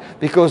 Why?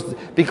 Because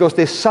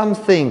there's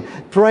something.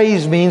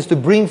 Praise means to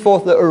bring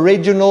forth the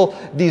original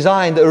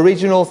design, the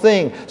original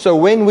thing. So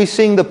when we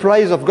sing the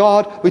praise of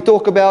God, we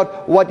talk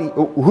about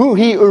who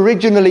He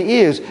originally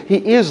is. He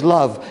is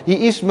love.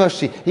 He is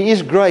mercy. He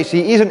is grace.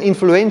 He is an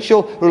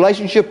influential,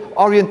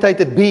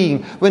 relationship-orientated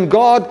being. When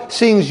God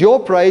sings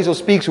your praise or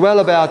speaks well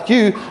about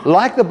you,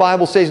 like the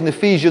Bible says in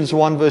Ephesians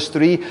 1 verse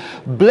 3,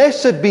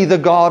 blessed be the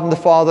God and the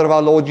Father of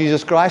our Lord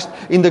Jesus Christ.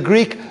 In the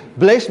Greek,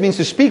 blessed means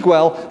to speak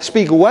well.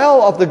 Speak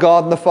well of the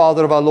God and the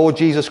Father of our Lord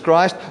Jesus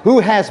Christ, who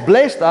has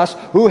blessed us,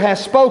 who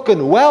has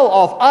spoken well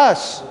of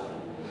us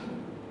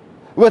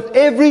with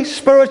every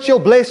spiritual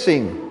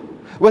blessing,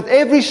 with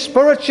every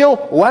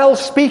spiritual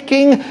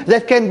well-speaking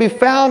that can be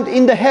found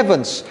in the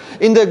heavens.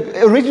 In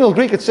the original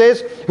Greek it says,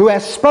 who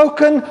has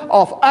spoken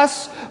of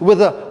us with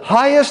the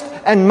highest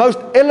and most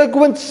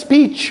eloquent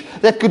speech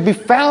that could be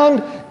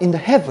found in the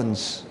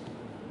heavens.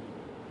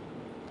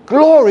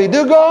 Glory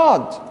to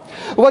God.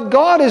 What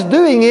God is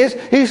doing is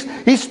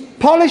He's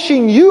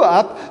polishing you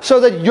up so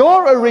that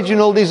your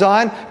original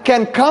design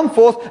can come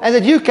forth and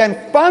that you can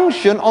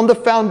function on the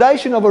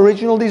foundation of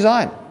original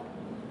design.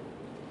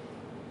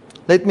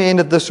 Let me end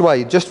it this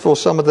way, just for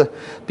some of the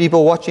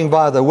people watching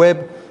via the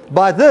web.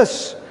 By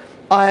this,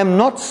 I am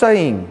not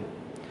saying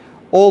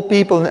all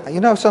people,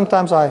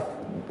 sometimes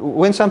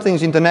when something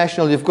is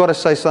international, you've got to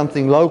say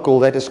something local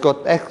that has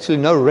got actually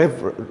no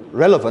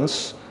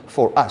relevance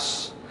for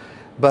us,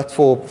 but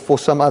for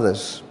some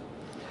others.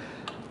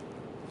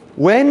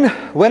 When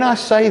I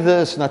say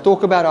this and I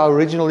talk about our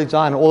original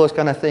design and all those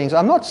kind of things,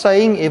 I'm not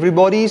saying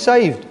everybody is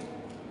saved.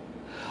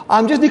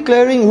 I'm just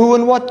declaring who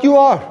and what you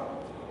are.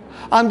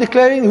 I'm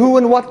declaring who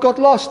and what got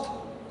lost.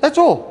 That's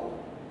all.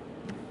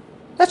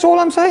 That's all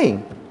I'm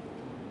saying.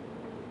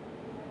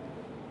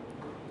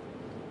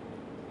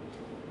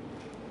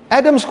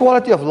 Adam's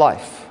quality of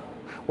life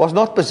was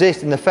not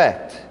possessed in the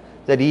fact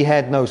that he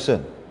had no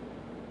sin.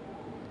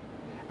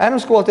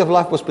 Adam's quality of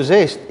life was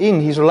possessed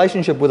in his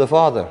relationship with the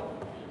Father.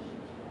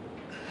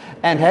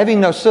 And having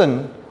no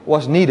sin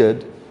was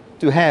needed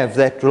to have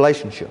that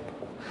relationship.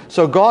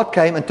 So God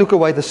came and took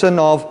away the sin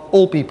of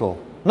all people.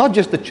 Not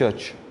just the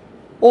church.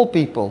 All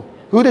people.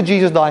 Who did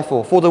Jesus die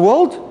for? For the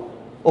world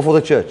or for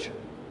the church?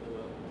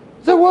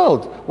 The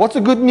world. What's the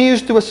good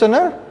news to a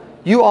sinner?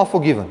 You are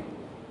forgiven.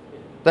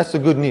 That's the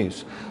good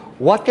news.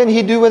 What can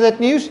he do with that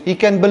news? He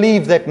can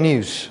believe that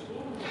news.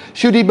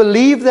 Should he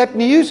believe that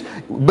news?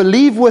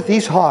 Believe with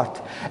his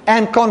heart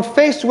and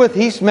confess with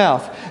his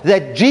mouth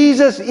that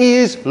Jesus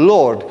is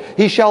Lord.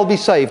 He shall be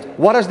saved.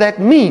 What does that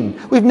mean?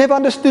 We've never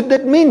understood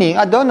that meaning.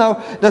 I don't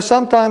know. Now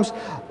sometimes,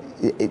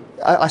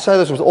 I say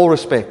this with all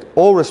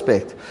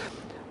respect.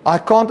 I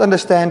can't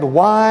understand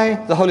why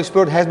the Holy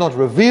Spirit has not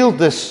revealed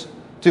this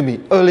to me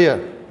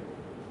earlier.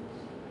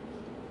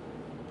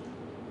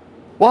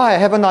 Why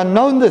haven't I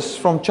known this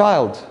from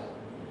child?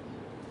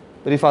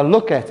 But if I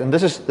look at, and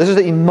this is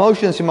the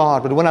emotions in my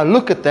heart, but when I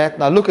look at that,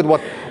 and I look at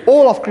what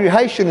all of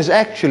creation is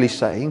actually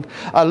saying,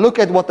 I look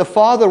at what the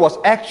Father was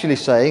actually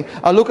saying,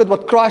 I look at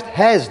what Christ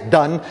has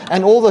done,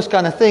 and all those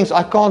kind of things,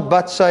 I can't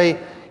but say,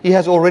 He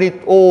has already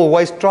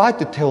always tried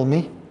to tell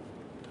me,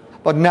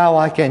 but now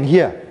I can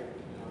hear.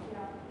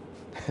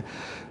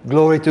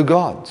 Glory to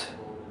God.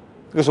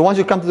 Because once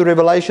you come to the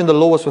revelation, the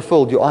law was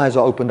fulfilled, your eyes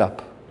are opened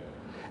up.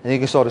 And you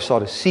can start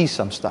to see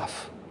some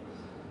stuff.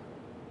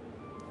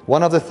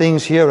 One of the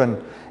things here,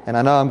 and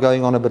I know I'm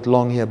going on a bit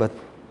long here, but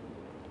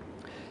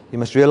you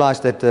must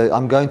realize that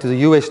I'm going to the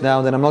US now,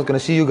 and then I'm not going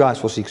to see you guys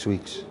for 6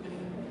 weeks.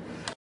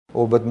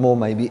 Or a bit more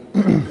maybe.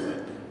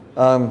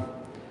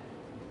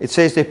 It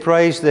says they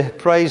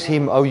praise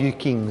Him, O you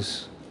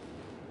kings.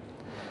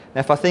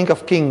 Now if I think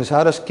of kings,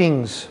 how does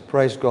kings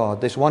praise God?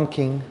 There's one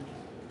king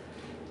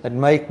that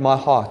made my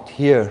heart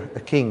hear a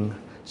king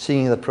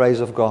singing the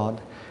praise of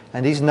God.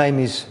 And his name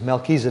is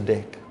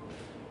Melchizedek.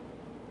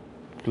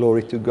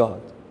 Glory to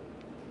God.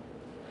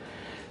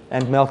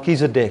 And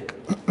Melchizedek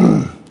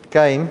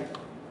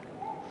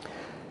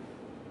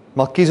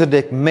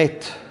Melchizedek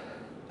met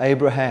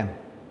Abraham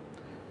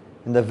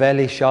in the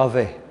valley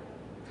Shaveh,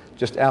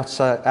 just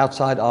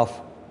outside of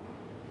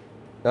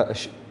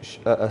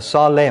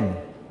Salem.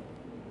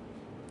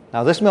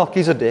 Now this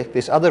Melchizedek,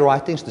 there's other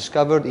writings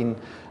discovered in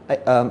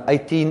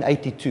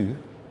 1882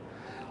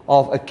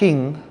 of a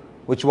king,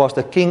 which was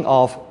the king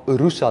of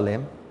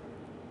Jerusalem.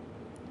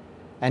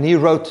 And he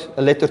wrote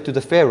a letter to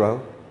the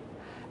Pharaoh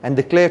and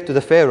declared to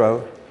the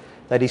Pharaoh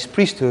that his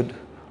priesthood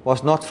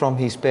was not from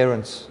his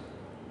parents,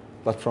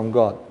 but from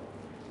God.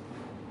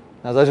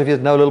 Now those of you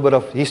that know a little bit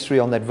of history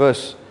on that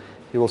verse,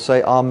 you will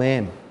say,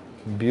 Amen.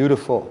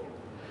 Beautiful.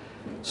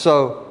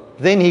 So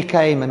then he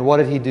came, and what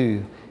did he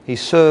do? He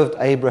served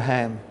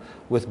Abraham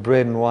with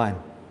bread and wine.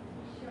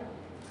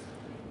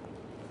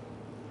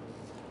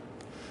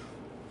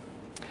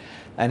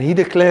 And he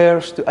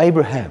declares to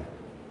Abraham,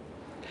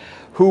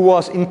 who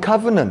was in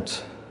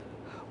covenant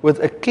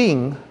with a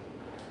king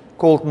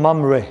called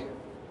Mamre.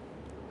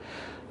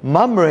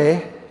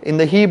 Mamre in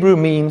the Hebrew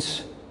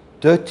means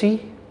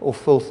dirty or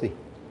filthy.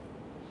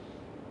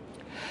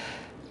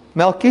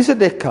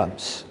 Melchizedek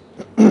comes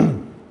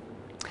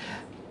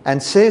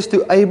and says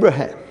to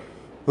Abraham,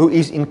 who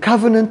is in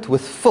covenant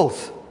with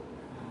filth,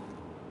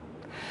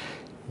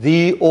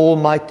 the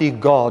Almighty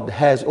God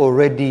has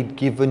already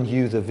given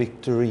you the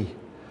victory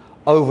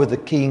over the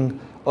king,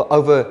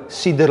 over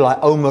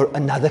Chedorlaomer,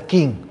 another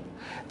king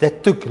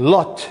that took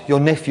Lot, your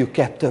nephew,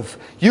 captive.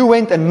 You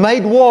went and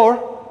made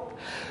war,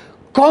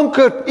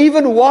 conquered,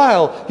 even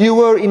while you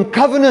were in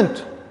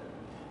covenant,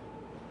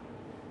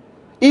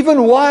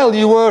 even while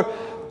you were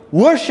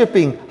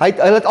worshipping. Hy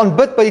het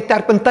aanbid by die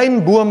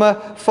terpentynbome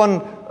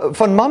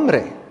van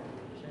Mamre.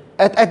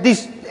 At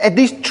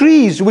these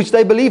trees, which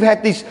they believe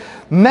had these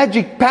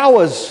magic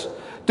powers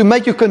to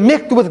make you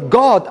connect with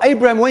God.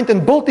 Abraham went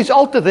and built his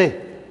altar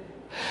there,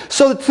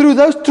 so that through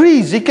those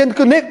trees he can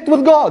connect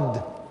with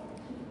God.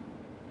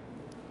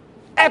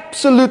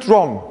 Absolute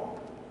wrong.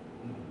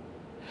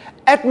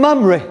 At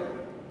Mamre,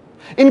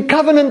 in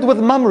covenant with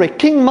Mamre,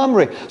 King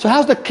Mamre. So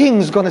how's the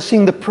kings going to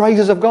sing the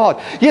praises of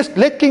God? Yes,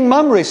 let King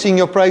Mamre sing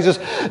your praises,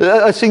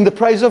 sing the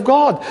praise of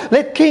God.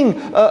 Let King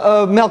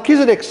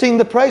Melchizedek sing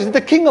the praises. The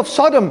king of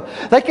Sodom,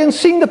 they can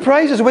sing the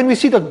praises when we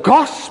see the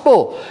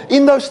gospel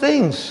in those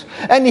things.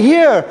 And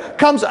here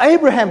comes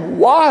Abraham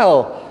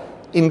while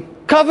in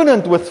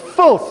covenant with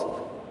filth.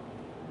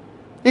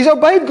 He's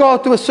obeyed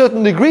God to a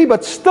certain degree,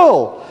 but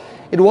still,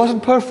 it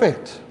wasn't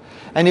perfect.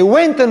 And he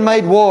went and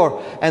made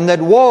war, and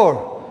that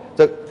war,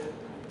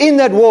 in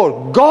that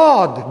war,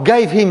 God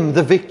gave him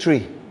the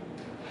victory.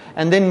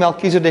 And then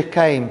Melchizedek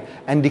came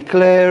and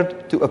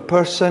declared to a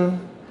person,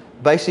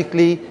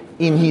 basically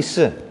in his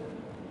sin,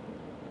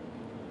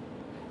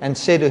 and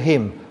said to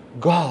him,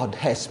 God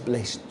has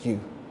blessed you,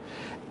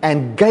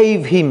 and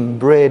gave him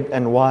bread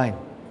and wine.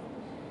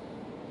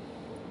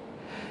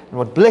 And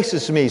what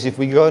blesses me is if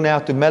we go now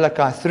to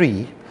Malachi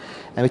 3,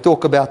 and we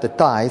talk about the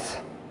tithe.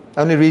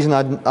 Only reason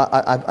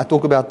I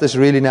talk about this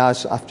really now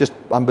is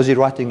I'm busy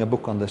writing a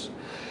book on this.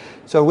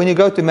 So when you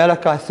go to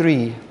Malachi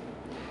 3,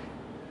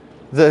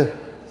 the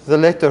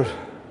letter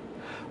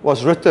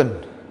was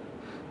written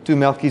to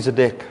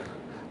Melchizedek,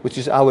 which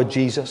is our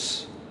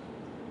Jesus,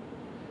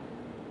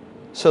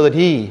 so that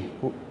he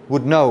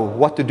would know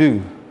what to do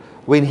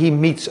when he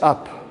meets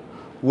up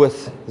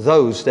with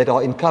those that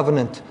are in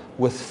covenant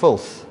with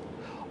filth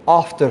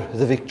after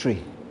the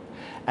victory.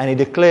 And he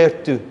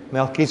declared to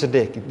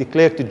Melchizedek, he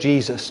declared to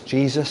Jesus,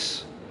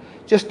 Jesus,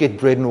 just get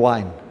bread and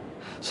wine,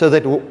 so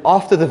that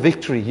after the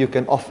victory you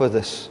can offer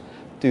this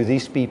to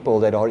these people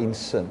that are in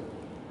sin.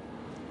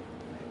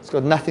 It's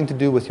got nothing to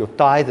do with your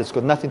tithe. It's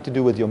got nothing to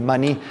do with your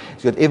money.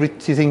 It's got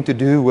everything to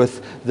do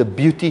with the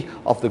beauty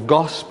of the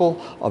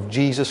gospel of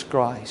Jesus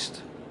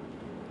Christ.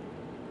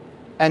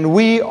 And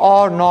we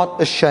are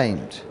not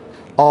ashamed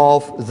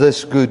of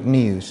this good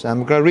news.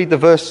 I'm going to read the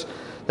verse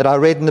that I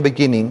read in the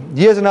beginning.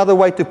 Here's another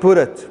way to put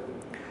it.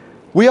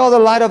 We are the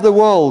light of the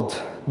world,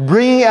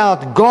 bringing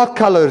out God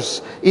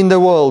colors in the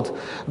world.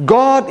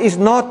 God is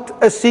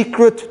not a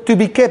secret to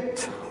be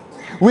kept.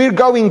 We're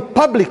going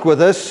public with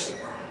this,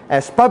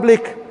 as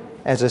public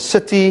as a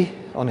city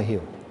on a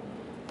hill.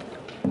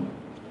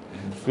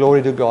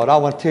 Glory to God. I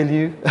want to tell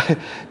you,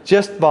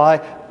 just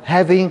by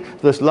having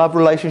this love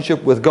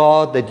relationship with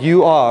God that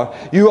you are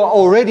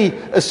already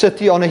a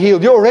city on a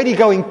hill. You're already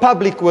going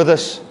public with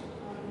us.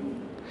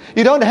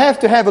 You don't have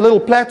to have a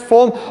little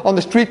platform on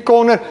the street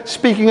corner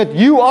speaking it.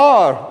 You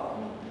are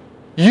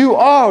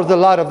the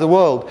light of the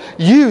world.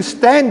 You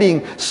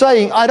standing,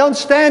 saying, I don't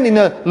stand in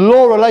a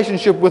law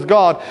relationship with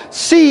God,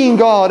 seeing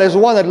God as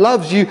one that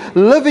loves you,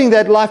 living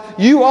that life.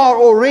 You are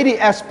already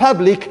as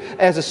public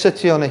as a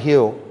city on a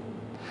hill.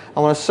 I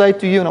want to say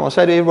to you, and I want to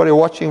say to everybody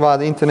watching via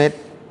the internet,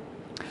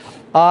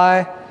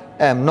 I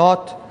am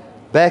not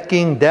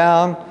backing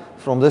down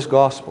from this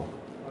gospel.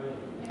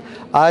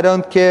 I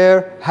don't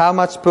care how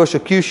much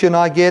persecution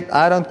I get.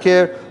 I don't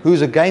care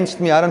who's against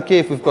me. I don't care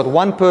if we've got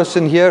one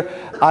person here.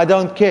 I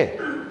don't care.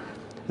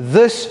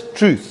 This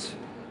truth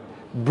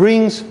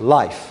brings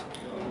life.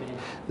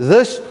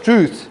 This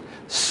truth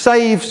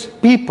saves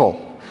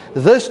people.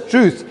 This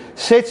truth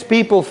sets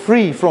people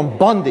free from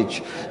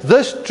bondage.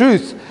 This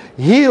truth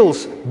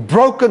heals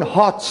broken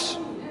hearts.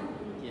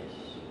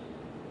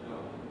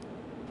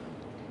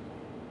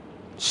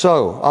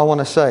 So, I want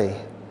to say,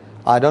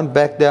 I don't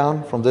back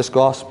down from this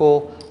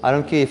gospel. I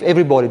don't care if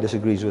everybody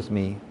disagrees with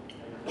me.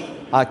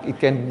 It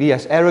can be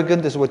as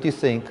arrogant as what you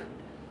think.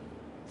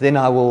 Then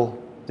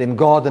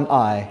God and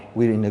I,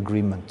 we're in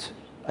agreement.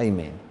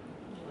 Amen.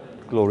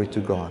 Glory to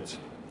God.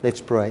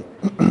 Let's pray.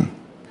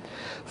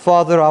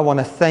 Father, I want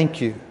to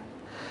thank you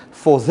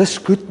for this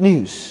good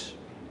news.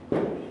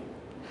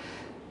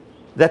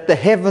 That the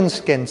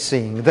heavens can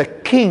sing, the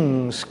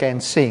kings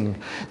can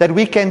sing, that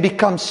we can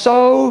become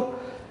so,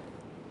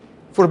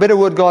 for a better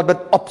word, God,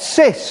 but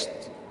obsessed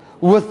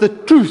with the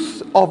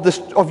truth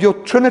of your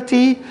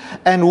Trinity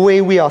and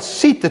where we are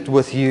seated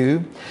with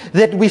you,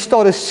 that we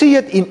start to see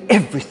it in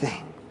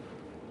everything.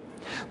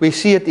 We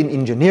see it in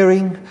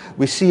engineering,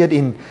 we see it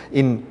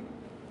in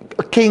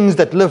kings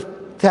that lived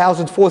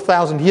 1,000,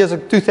 4,000 years,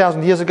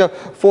 2,000 years ago,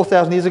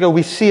 4,000 years ago.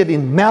 We see it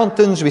in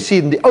mountains, we see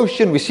it in the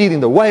ocean, we see it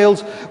in the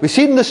whales, we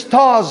see it in the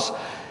stars,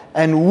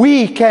 and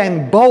we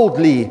can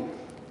boldly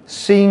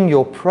sing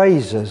your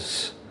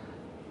praises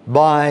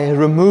by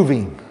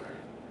removing,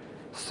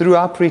 through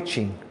our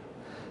preaching,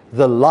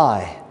 the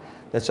lie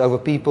that's over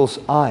people's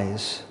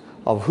eyes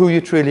of who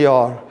you truly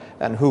are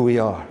and who we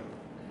are,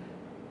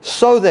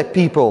 so that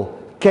people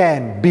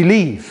can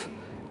believe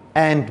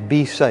and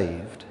be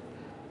saved,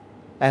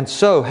 and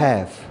so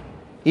have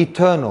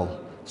eternal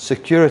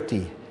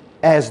security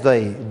as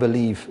they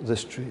believe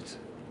this truth.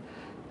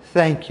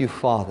 Thank you,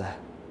 Father.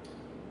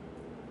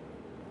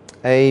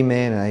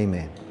 Amen and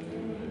amen.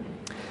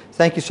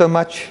 Thank you so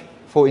much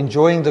for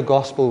enjoying the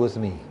gospel with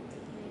me.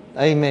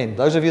 Amen.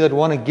 Those of you that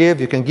want to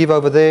give, you can give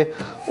over there.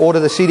 Order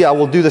the CD. I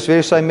will do this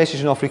very same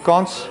message in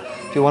Afrikaans.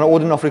 If you want to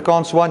order an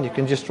Afrikaans one, you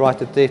can just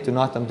write it there.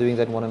 Tonight I'm doing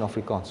that one in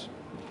Afrikaans.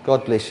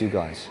 God bless you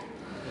guys.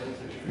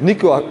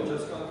 Nico.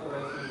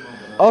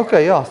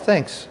 Okay, yeah,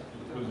 thanks.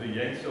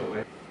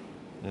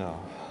 Yeah.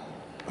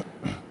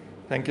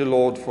 Thank you,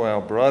 Lord, for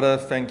our brother.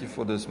 Thank you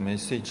for this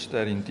message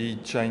that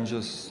indeed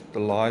changes the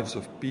lives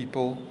of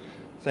people.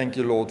 Thank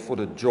you, Lord, for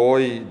the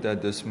joy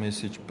that this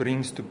message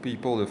brings to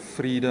people, the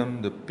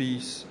freedom, the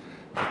peace,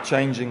 the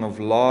changing of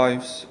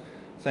lives.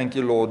 Thank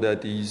you, Lord,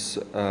 that He's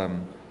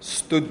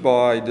stood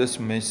by this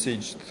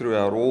message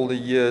throughout all the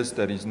years,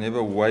 that He's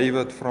never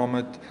wavered from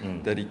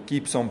it, that He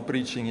keeps on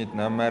preaching it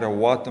no matter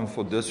what. And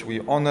for this, we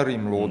honor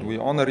Him, Lord. We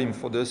honor Him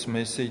for this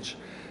message.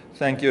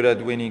 Thank you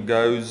that when He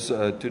goes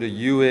to the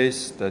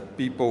US, that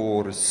people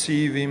will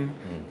receive Him.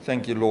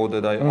 Thank you, Lord,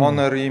 that they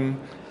honor Him,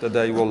 that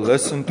they will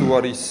listen to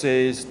what He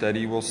says, that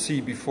He will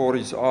see before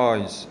His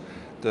eyes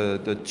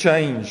the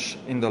change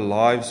in the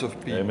lives of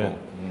people. Amen.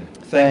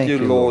 Thank you,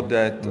 Lord,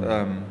 that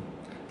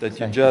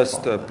you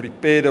just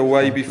prepared a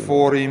way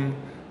before Him,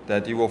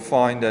 that He will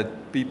find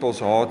that people's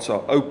hearts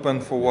are open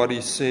for what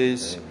He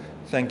says.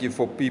 Thank you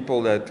for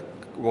people that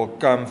will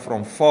come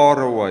from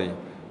far away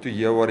to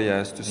hear what He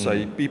has to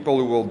say. People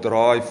who will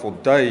drive for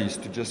days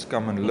to just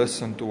come and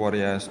listen to what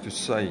He has to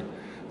say.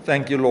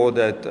 Thank you, Lord,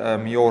 that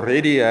He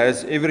already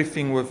has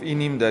everything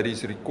within Him that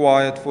is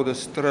required for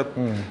this trip,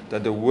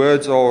 that the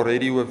words are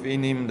already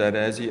within Him, that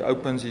as He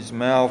opens His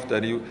mouth,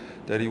 that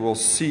He will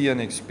see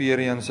and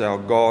experience how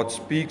God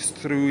speaks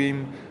through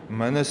Him,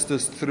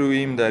 ministers through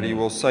Him, that He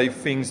will say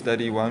things that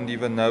He won't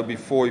even know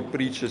before He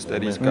preaches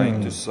that He's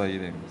going to say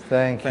them.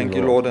 Thank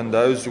you, Lord, and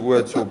those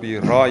words will be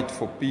right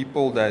for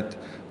people, that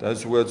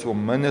those words will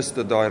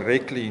minister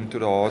directly into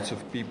the hearts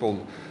of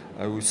people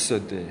who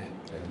sit there.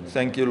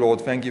 Thank you,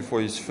 Lord. Thank you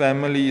for His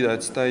family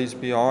that stays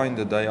behind,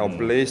 that they are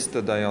blessed,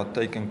 that they are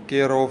taken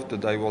care of,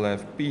 that they will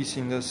have peace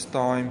in this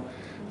time.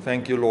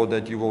 Thank you, Lord,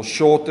 that you will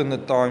shorten the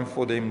time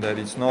for them, that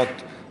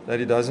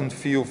it doesn't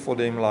feel for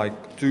them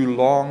like too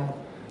long,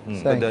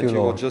 but that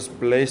you will just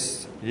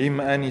bless him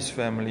and his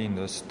family in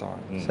this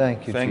time.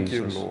 Thank you, Thank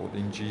Jesus. you, Lord.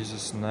 In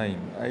Jesus' name.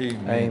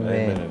 Amen.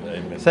 Amen.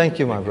 Amen. Thank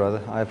you, my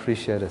brother. I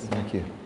appreciate it. Thank you.